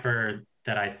thing. rapper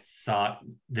that I thought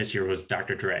this year was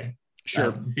Dr. Dre.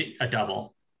 Sure. A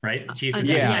double, right? Keith is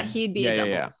yeah. He'd be a double.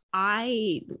 Yeah.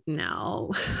 I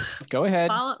know. Go ahead.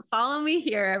 Follow me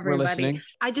here, We're everybody. listening.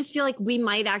 I just feel like we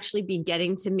might actually be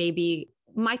getting to maybe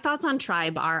my thoughts on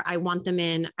Tribe are I want them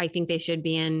in. I think they should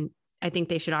be in. I think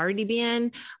they should already be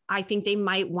in. I think they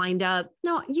might wind up.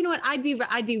 No, you know what? I'd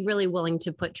be really willing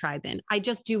to put Tribe in. I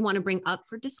just do want to bring up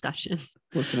for discussion.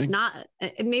 Listening. Not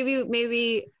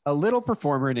maybe a little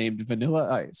performer named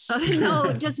Vanilla Ice.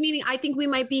 No, just meaning I think we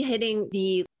might be hitting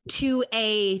the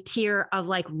 2A tier of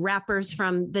like rappers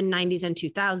from the 90s and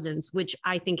 2000s, which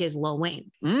I think is Lil Wayne.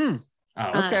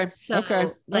 Oh, okay.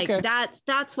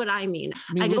 That's what I mean.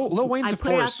 I mean, Lil Wayne's, of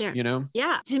course, you know.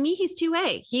 Yeah, to me, he's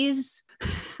 2A. He's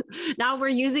now we're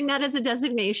using that as a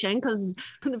designation because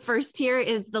the first tier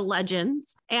is the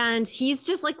legends, and he's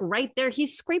just like right there.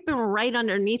 He's scraping right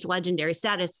underneath legendary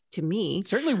status to me.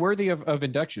 Certainly worthy of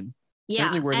induction.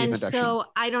 Yeah. And so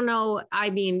I don't know.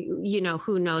 I mean, you know,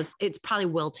 who knows? It probably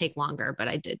will take longer, but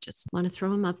I did just want to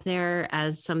throw him up there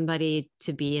as somebody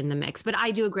to be in the mix. But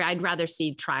I do agree. I'd rather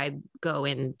see Tribe go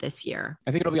in this year.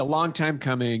 I think it'll be a long time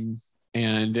coming,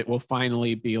 and it will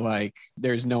finally be like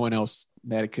there's no one else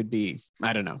that it could be.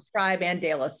 I don't know. Tribe and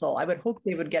De La Soul. I would hope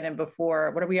they would get in before.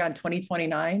 What are we on,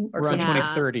 2029? We're on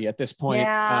 2030 at this point.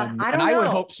 Yeah, I would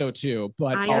hope so too.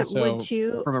 But I also would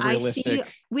too. from a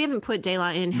realistic. We haven't put De La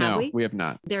in, have we? No, we have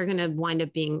not. They're going to wind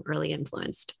up being really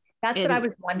influenced. That's what I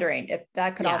was wondering, if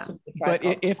that could also be But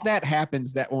if that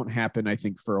happens, that won't happen, I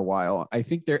think, for a while. I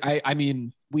think I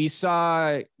mean, we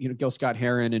saw, you know, Gil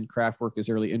Scott-Heron and Kraftwerk as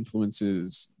early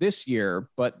influences this year,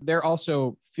 but they're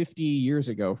also 50 years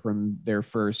ago from their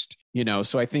first, you know,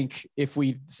 so I think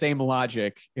same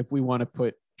logic, if we want to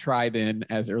put Tribe in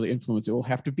as early influence, it will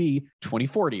have to be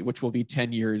 2040, which will be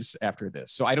 10 years after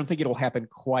this. So I don't think it'll happen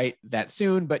quite that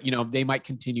soon, but you know, they might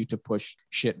continue to push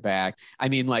shit back. I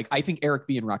mean, like, I think Eric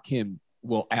B and Rakim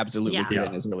will absolutely get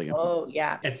in as early influence. Oh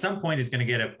yeah. At some point, it's going to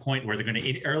get a point where they're going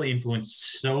to early influence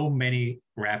so many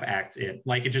rap acts in.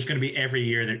 Like, it's just going to be every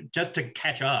year just to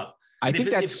catch up. I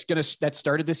think that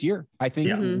started this year. I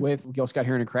think with Gil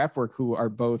Scott-Heron and Kraftwerk, who are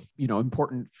both, you know,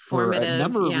 important for a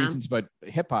number of reasons, but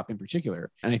hip hop in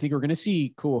particular. And I think we're going to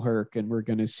see Kool Herc, and we're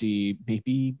going to see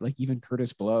maybe like even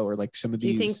Curtis Blow, or like some of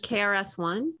these. Do you think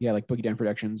KRS-One? Yeah, like Boogie Down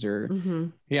Productions, or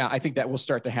yeah, I think that will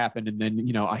start to happen. And then,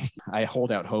 you know, I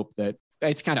hold out hope that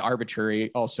it's kind of arbitrary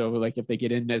also, like if they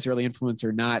get in as early influence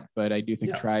or not, but I do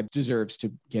think Tribe deserves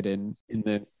to get in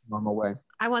the normal way.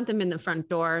 I want them in the front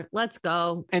door. Let's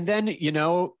go. And then, you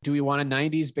know, do we want a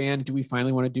 90s band? Do we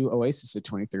finally want to do Oasis at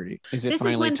 2030? Is it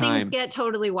finally time? This is when things get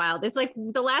totally wild. It's like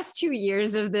the last 2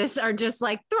 years of this are just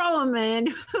like, throw them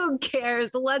in. Who cares?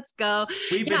 Let's go.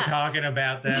 We've been talking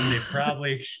about them. They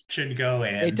probably should go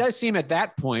in. It does seem at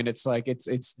that point, it's like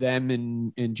it's them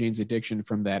and Jane's Addiction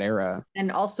from that era.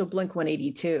 And also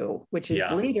Blink-182, which is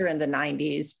later in the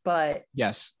 90s, but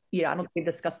yes. Yeah, I don't think we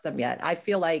discussed them yet. I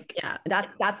feel like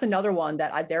that's another one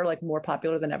that they're like more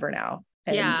popular than ever now.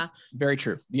 And very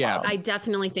true. Yeah, I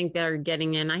definitely think they're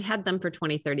getting in. I had them for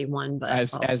 2031, but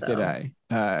as did I,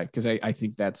 because I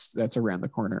think that's around the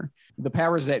corner. The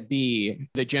powers that be,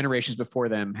 the generations before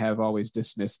them have always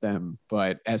dismissed them,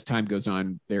 but as time goes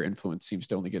on, their influence seems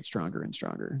to only get stronger and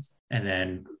stronger. And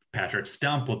then Patrick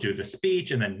Stump will do the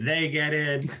speech, and then they get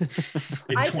in.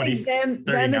 I think them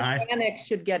and Panic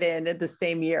should get in the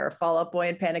same year. Fall Out Boy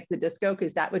and Panic the Disco,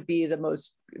 because that would be the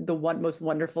most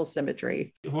wonderful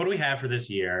symmetry. What do we have for this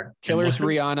year? Killers,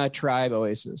 Rihanna, Tribe,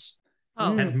 Oasis.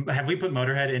 Oh, have we put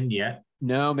Motorhead in yet?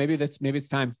 No, maybe it's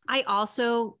time. I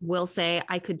also will say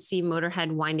I could see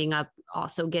Motorhead winding up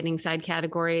also getting side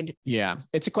categoried. Yeah,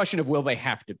 it's a question of will they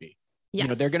have to be. Yes. You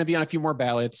know, they're going to be on a few more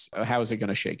ballots. How is it going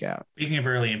to shake out? Speaking of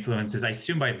early influences, I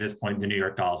assume by this point, the New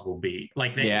York Dolls will be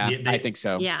like, I think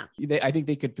so. Yeah. I think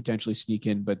they could potentially sneak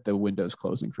in, but the window's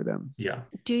closing for them. Yeah.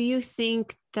 Do you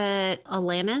think that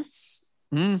Alanis,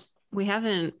 we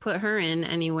haven't put her in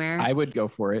anywhere? I would go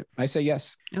for it. I say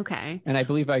yes. Okay. And I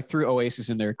believe I threw Oasis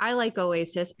in there. I like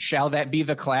Oasis. Shall that be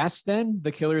the class then?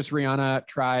 The Killers, Rihanna,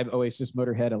 Tribe, Oasis,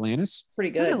 Motorhead, Alanis?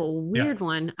 Pretty good. What a weird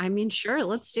one. I mean, sure,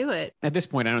 let's do it. At this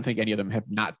point, I don't think any of them have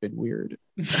not been weird.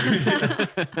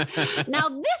 Now,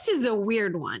 this is a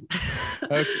weird one.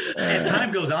 Okay. As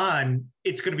time goes on,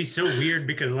 it's going to be so weird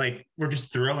because like we're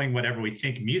just throwing whatever we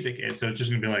think music is. So it's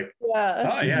just going to be like,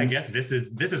 I guess this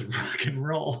is rock and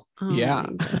roll. Oh, yeah.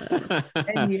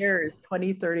 10 years,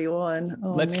 2031.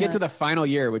 Let's get to the final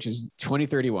year, which is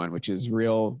 2031, which is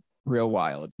real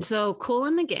wild. So Kool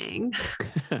and the Gang.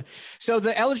 So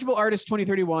the eligible artists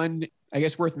 2031, I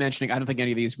guess worth mentioning. I don't think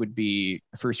any of these would be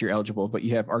first year eligible, but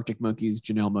you have Arctic Monkeys,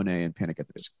 Janelle Monáe, and Panic at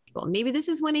the Disco. Well, maybe this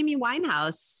is when Amy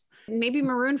Winehouse Maybe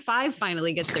Maroon 5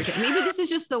 finally gets their chance. Maybe this is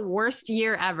just the worst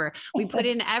year ever. We put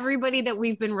in everybody that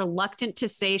we've been reluctant to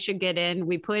say should get in.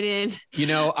 We put in.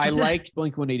 I liked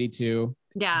Blink-182.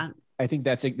 Yeah. I think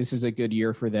this is a good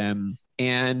year for them.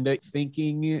 And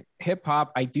thinking hip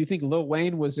hop, I do think Lil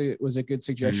Wayne was a good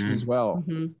suggestion as well.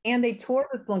 Mm-hmm. And they toured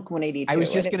with Blink-182. I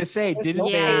was just going to say, didn't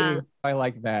Yeah. they? I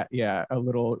like that. Yeah. A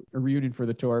reunion for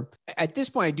the tour. At this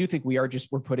point, I do think we're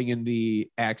putting in the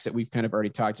acts that we've kind of already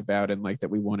talked about and like that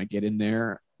we want to get in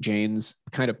there. Jane's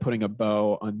kind of putting a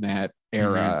bow on that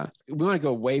era. Mm-hmm. We want to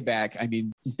go way back. I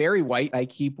mean, Barry White, I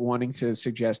keep wanting to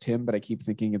suggest him, but I keep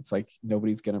thinking it's like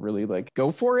nobody's going to really like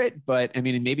go for it. But I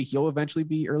mean, maybe he'll eventually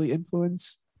be early influence.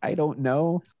 I don't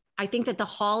know. I think that the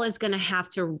Hall is going to have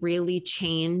to really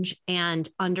change and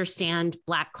understand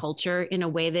Black culture in a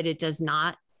way that it does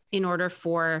not, in order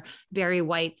for Barry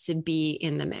White to be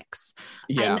in the mix.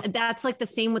 Yeah. And that's like the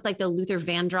same with like the Luther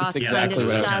Vandross That's exactly kind of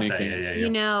what I was stuff. thinking. You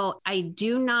know, I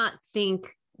do not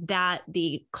think that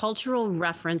the cultural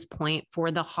reference point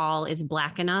for the Hall is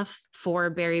Black enough for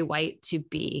Barry White to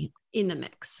be in the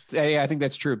mix. Yeah, I think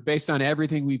that's true. Based on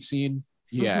everything we've seen,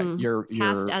 yeah, you're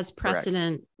cast as correct.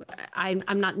 precedent.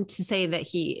 I'm not to say that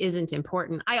he isn't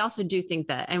important. I also do think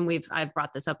that, and I've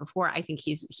brought this up before, I think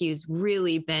he's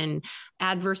really been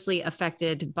adversely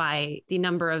affected by the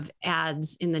number of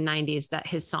ads in the 90s that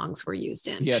his songs were used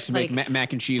in. Yeah, to make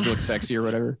mac and cheese look sexy or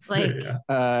whatever. Like,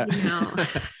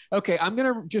 Okay, I'm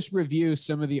gonna just review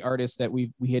some of the artists that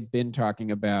we had been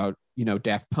talking about.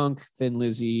 Daft Punk, Thin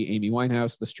Lizzy, Amy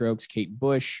Winehouse, The Strokes, Kate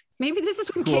Bush. Maybe this is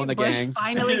when Kool and the Kate Bush Gang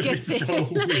finally gets so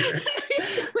in. weird.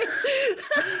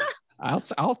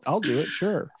 I'll do it.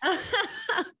 Sure.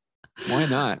 Why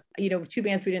not? Two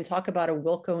bands we didn't talk about are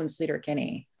Wilco and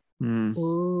Sleater-Kinney.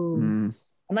 Ooh.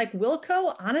 And like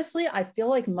Wilco, honestly, I feel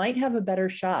like might have a better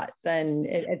shot than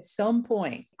at some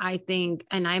point. I think,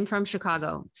 and I'm from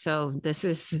Chicago, so this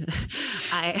is,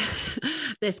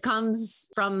 this comes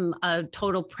from a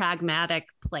total pragmatic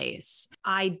place.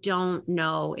 I don't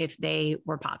know if they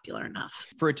were popular enough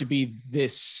for it to be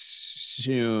this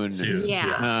soon.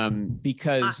 Yeah.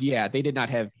 Because they did not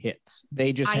have hits.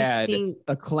 They just had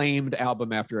acclaimed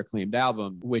album after acclaimed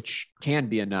album, which can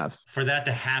be enough. For that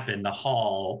to happen,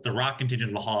 the rock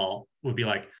contingent of the Hall would be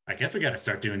like, I guess we got to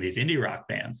start doing these indie rock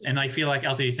bands. And I feel like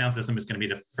LCD Sound System is going to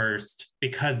be the first,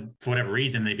 because for whatever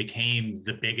reason, they became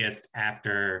the biggest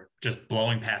after just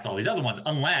blowing past all these other ones,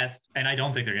 unless, and I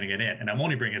don't think they're going to get in. And I'm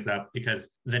only bringing this up because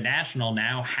the National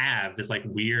now have this like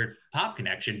weird pop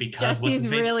connection because Jesse's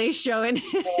really showing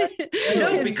his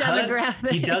because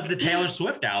demographic. He does the Taylor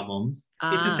Swift albums.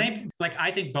 It's the same. Like,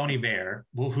 I think Bon Iver,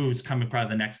 who's coming probably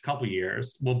the next couple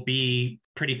years, will be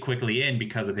pretty quickly in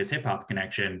because of his hip hop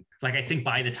connection. Like, I think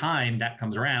by the time that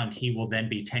comes around, he will then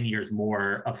be 10 years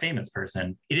more a famous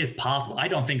person. It is possible. I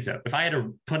don't think so. If I had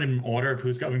to put in order of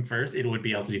who's going first, it would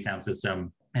be LCD Sound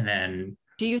System. And then.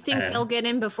 Do you think they'll get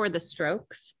in before the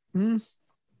Strokes?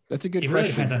 That's a good question. It really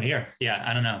depends on the year. Yeah,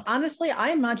 I don't know. Honestly,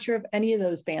 I'm not sure if any of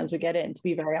those bands would get in, to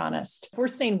be very honest. If we're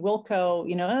saying Wilco,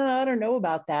 I don't know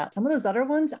about that. Some of those other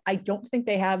ones, I don't think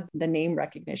they have the name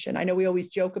recognition. I know we always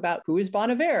joke about who is Bon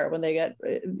Iver when they get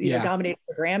nominated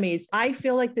for Grammys. I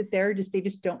feel like that they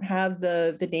just don't have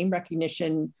the name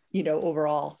recognition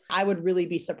overall. I would really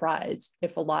be surprised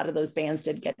if a lot of those bands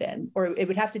did get in, or it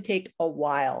would have to take a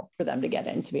while for them to get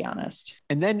in, to be honest.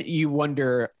 And then you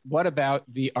wonder, what about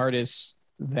the artists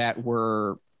that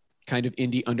were kind of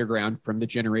indie underground from the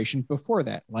generation before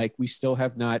that? Like, we still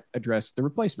have not addressed the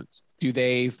Replacements. Do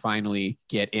they finally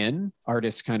get in?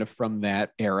 Artists kind of from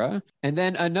that era. And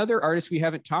then another artist we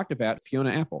haven't talked about, Fiona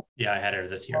Apple. Yeah, I had her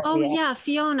this year. Oh yeah,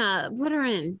 Fiona, put her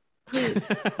in,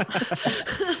 please.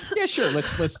 Yeah, sure.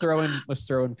 Let's throw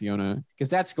in Fiona, because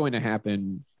that's going to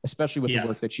happen, especially with the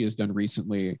work that she has done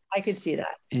recently. I could see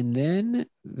that. And then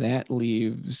that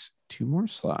leaves 2 more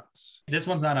slots. This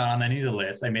one's not on any of the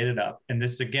lists. I made it up. And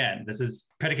this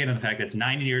is predicated on the fact that it's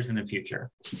 90 years in the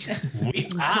future.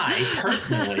 I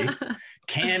personally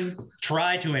can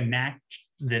try to enact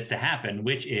this to happen,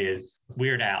 which is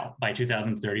Weird Al by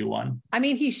 2031. I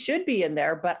mean, he should be in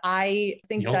there, but I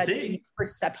think You'll that see.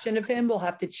 Perception of him will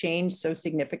have to change so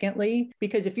significantly,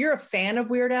 because if you're a fan of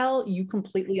Weird Al, you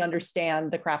completely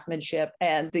understand the craftsmanship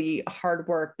and the hard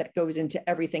work that goes into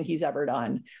everything he's ever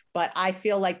done. But I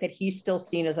feel like that he's still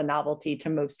seen as a novelty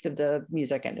to most of the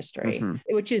music industry,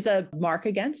 which is a mark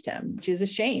against him, which is a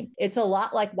shame. It's a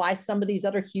lot like why some of these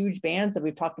other huge bands that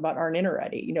we've talked about aren't in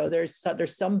already.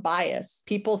 There's some bias.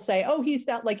 People say, oh, he's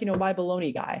that My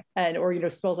Baloney guy, or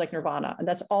Smells Like Nirvana. And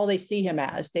that's all they see him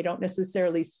as. They don't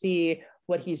necessarily see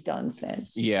what he's done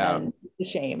since. Yeah. And a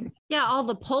shame. Yeah, all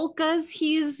the polkas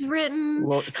he's written.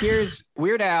 Well, here's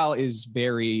Weird Al is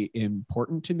very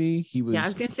important to me. He was. Yeah, I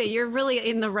was gonna say you're really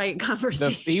in the right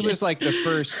conversation. He was like the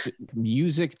first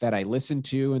music that I listened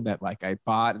to and that like I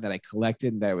bought and that I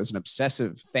collected and that I was an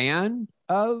obsessive fan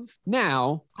of.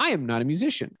 Now, I am not a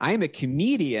musician. I am a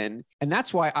comedian, and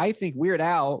that's why I think Weird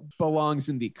Al belongs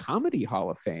in the Comedy Hall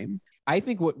of Fame. I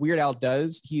think what Weird Al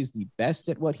does, he is the best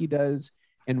at what he does.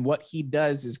 And what he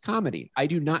does is comedy. I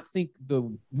do not think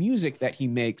the music that he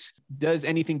makes does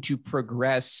anything to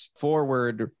progress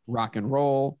forward rock and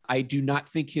roll. I do not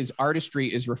think his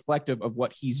artistry is reflective of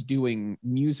what he's doing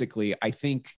musically.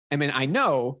 I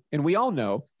know, and we all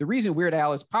know, the reason Weird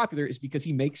Al is popular is because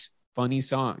he makes funny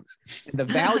songs. And the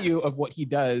value of what he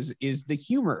does is the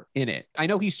humor in it. I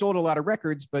know he sold a lot of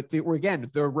records, but the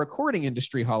Recording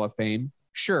Industry Hall of Fame,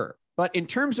 sure. But in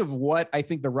terms of what I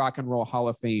think the Rock and Roll Hall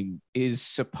of Fame is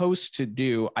supposed to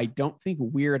do, I don't think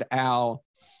Weird Al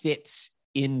fits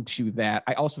into that.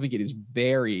 I also think it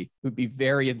would be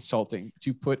very insulting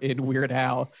to put in Weird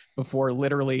Al before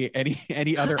literally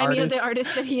any other artist. Any of the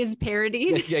artists that he has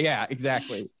parodied. Yeah,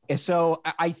 exactly. And so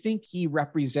I think he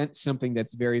represents something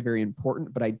that's very, very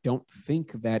important, but I don't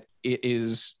think that it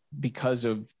is because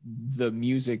of the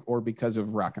music or because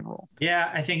of rock and roll.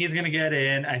 Yeah, I think he's going to get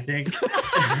in. I think.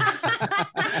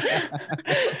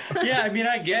 Yeah, I mean,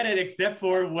 I get it, except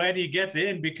for when he gets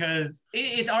in because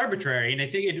it's arbitrary. And I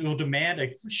think it will demand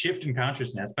a shift in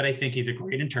consciousness. But I think he's a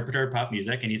great interpreter of pop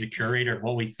music and he's a curator of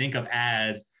what we think of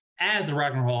as the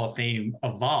Rock and Roll Hall of Fame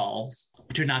evolves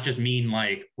to not just mean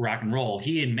like rock and roll.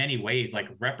 He in many ways like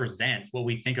represents what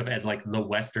we think of as like the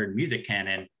Western music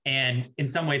canon. And in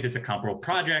some ways it's a comparable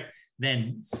project.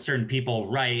 Then certain people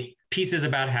write pieces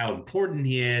about how important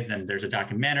he is. Then there's a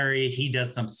documentary. He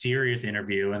does some serious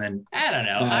interview. And then, I don't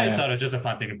know. I thought it was just a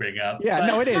fun thing to bring up. Yeah,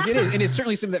 no, it is. And it's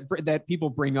certainly something that people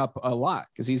bring up a lot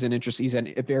because he's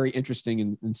a very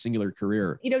interesting and singular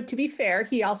career. You know, to be fair,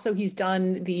 he's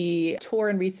done the tour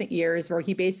in recent years where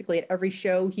he basically at every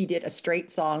show, he did a straight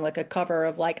song, like a cover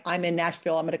of like, I'm in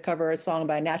Nashville, I'm going to cover a song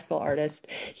by a Nashville artist.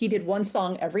 He did one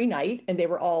song every night and they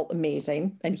were all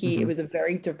amazing. And it was a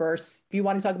very diverse, if you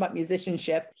want to talk about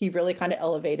musicianship, he really kind of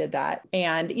elevated that.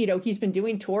 And, you know, he's been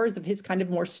doing tours of his kind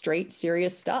of more straight,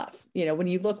 serious stuff. You know, when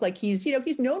you look like he's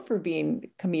known for being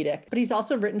comedic, but he's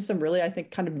also written some really, I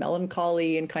think, kind of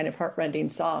melancholy and kind of heartrending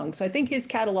songs. So I think his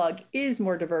catalog is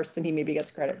more diverse than he maybe gets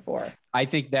credit for. I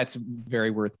think that's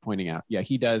very worth pointing out. Yeah,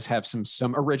 he does have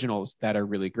some originals that are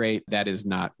really great. That is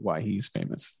not why he's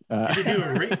famous. What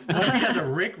if he has a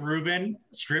Rick Rubin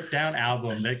stripped down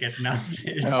album that gets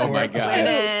nominated? Oh my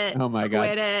God! Oh my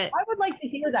God! I would like to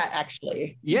hear that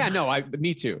actually. Yeah, no,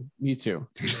 me too.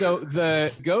 So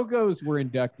the Go-Go's were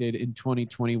inducted in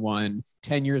 2021.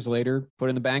 10 years later, put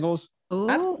in the Bangles. Ooh,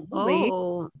 absolutely.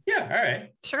 Oh. Yeah. All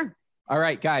right. Sure. All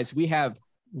right, guys, we have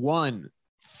one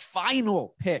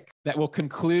final pick that will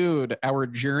conclude our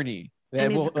journey.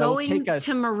 That will take us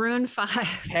to Maroon 5.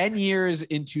 10 years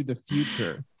into the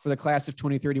future for the class of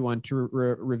 2031 to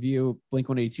review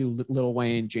Blink-182, Lil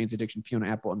Wayne, Jane's Addiction, Fiona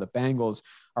Apple, and the Bangles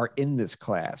are in this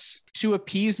class. To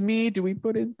appease me, do we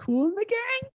put in Kool and the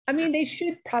Gang? I mean, they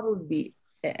should probably be.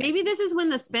 Maybe this is when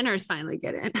the Spinners finally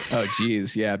get in. Oh,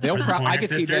 geez. Yeah. I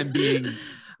could see them being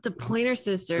the Pointer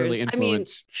Sisters. Early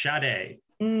influence. Sade.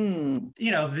 You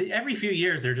know, every few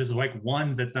years, they're just like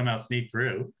ones that somehow sneak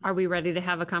through. Are we ready to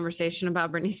have a conversation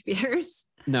about Britney Spears?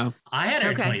 No. I had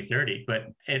her in 2030, but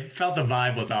it felt the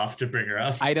vibe was off to bring her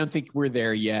up. I don't think we're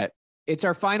there yet. It's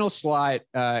our final slot.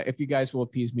 If you guys will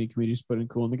appease me, can we just put in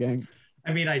Kool and the Gang?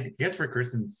 I mean, I guess for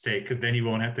Kristen's sake, because then you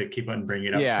won't have to keep on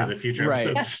bringing it up for the future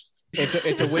episodes.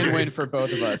 It's a win-win for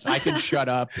both of us. I can shut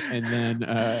up and then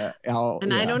I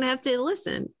don't have to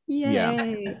listen. Yay.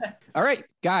 Yeah. All right,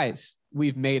 guys,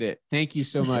 we've made it. Thank you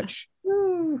so much.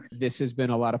 This has been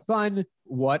a lot of fun.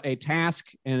 What a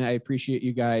task. And I appreciate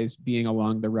you guys being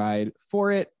along the ride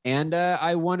for it. And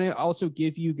I want to also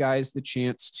give you guys the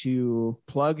chance to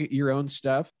plug your own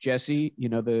stuff. Jesse, you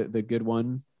know, the Good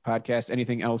One podcast.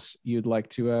 Anything else you'd like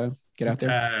to get out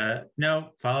there?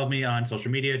 No, follow me on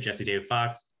social media, Jesse David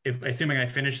Fox. Assuming I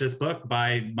finish this book,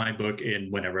 buy my book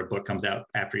in whenever a book comes out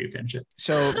after you finish it.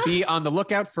 So be on the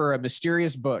lookout for a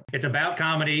mysterious book. It's about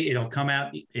comedy. It'll come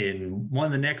out in one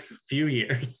of the next few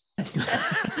years.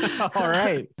 All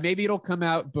right. Maybe it'll come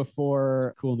out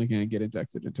before Kool and the Gang get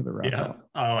inducted into the Rock Hall.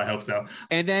 Oh, I hope so.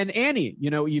 And then Annie,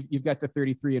 you know, you've got the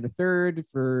 33 1/3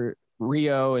 for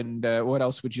Rio, and what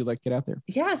else would you like to get out there?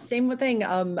 Yeah, same thing.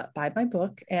 Buy my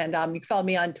book, and you can follow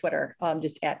me on Twitter,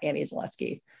 just at Annie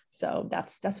Zaleski. So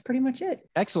that's pretty much it.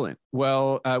 Excellent.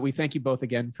 Well, we thank you both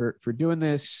again for doing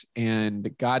this,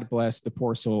 and God bless the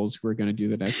poor souls who are going to do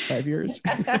the next 5 years.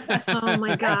 Oh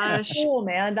my gosh. Cool,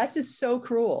 man. That's just so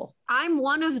cruel. I'm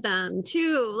one of them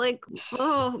too. Like,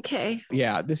 oh, okay.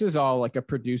 Yeah, this is all like a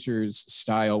producer's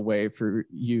style way for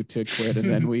you to quit, and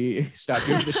then we stop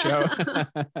doing the show.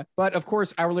 But of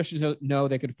course, our listeners know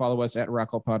they could follow us at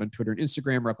RockAllPod on Twitter and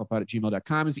Instagram.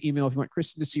 RockAllPod@gmail.com is the email. If you want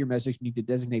Kristen to see your message, you need to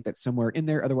designate that somewhere in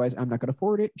there. Otherwise, I'm not going to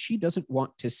forward it. She doesn't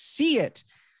want to see it.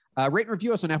 Rate and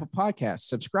review us on Apple Podcasts.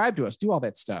 Subscribe to us. Do all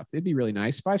that stuff. It'd be really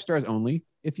nice. 5 stars only.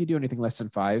 If you do anything less than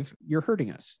 5, you're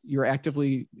hurting us. You're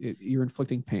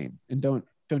inflicting pain, and don't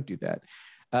do that.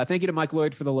 Thank you to Mike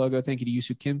Lloyd for the logo. Thank you to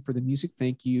Yusu Kim for the music.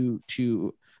 Thank you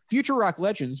to Future Rock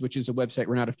Legends, which is a website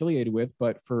we're not affiliated with,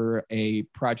 but for a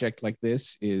project like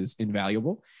this is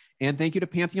invaluable. And thank you to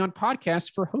Pantheon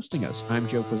Podcasts for hosting us. I'm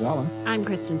Joe Quazala. I'm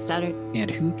Kristen Studdard. And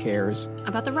who cares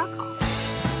about the Rock Hall?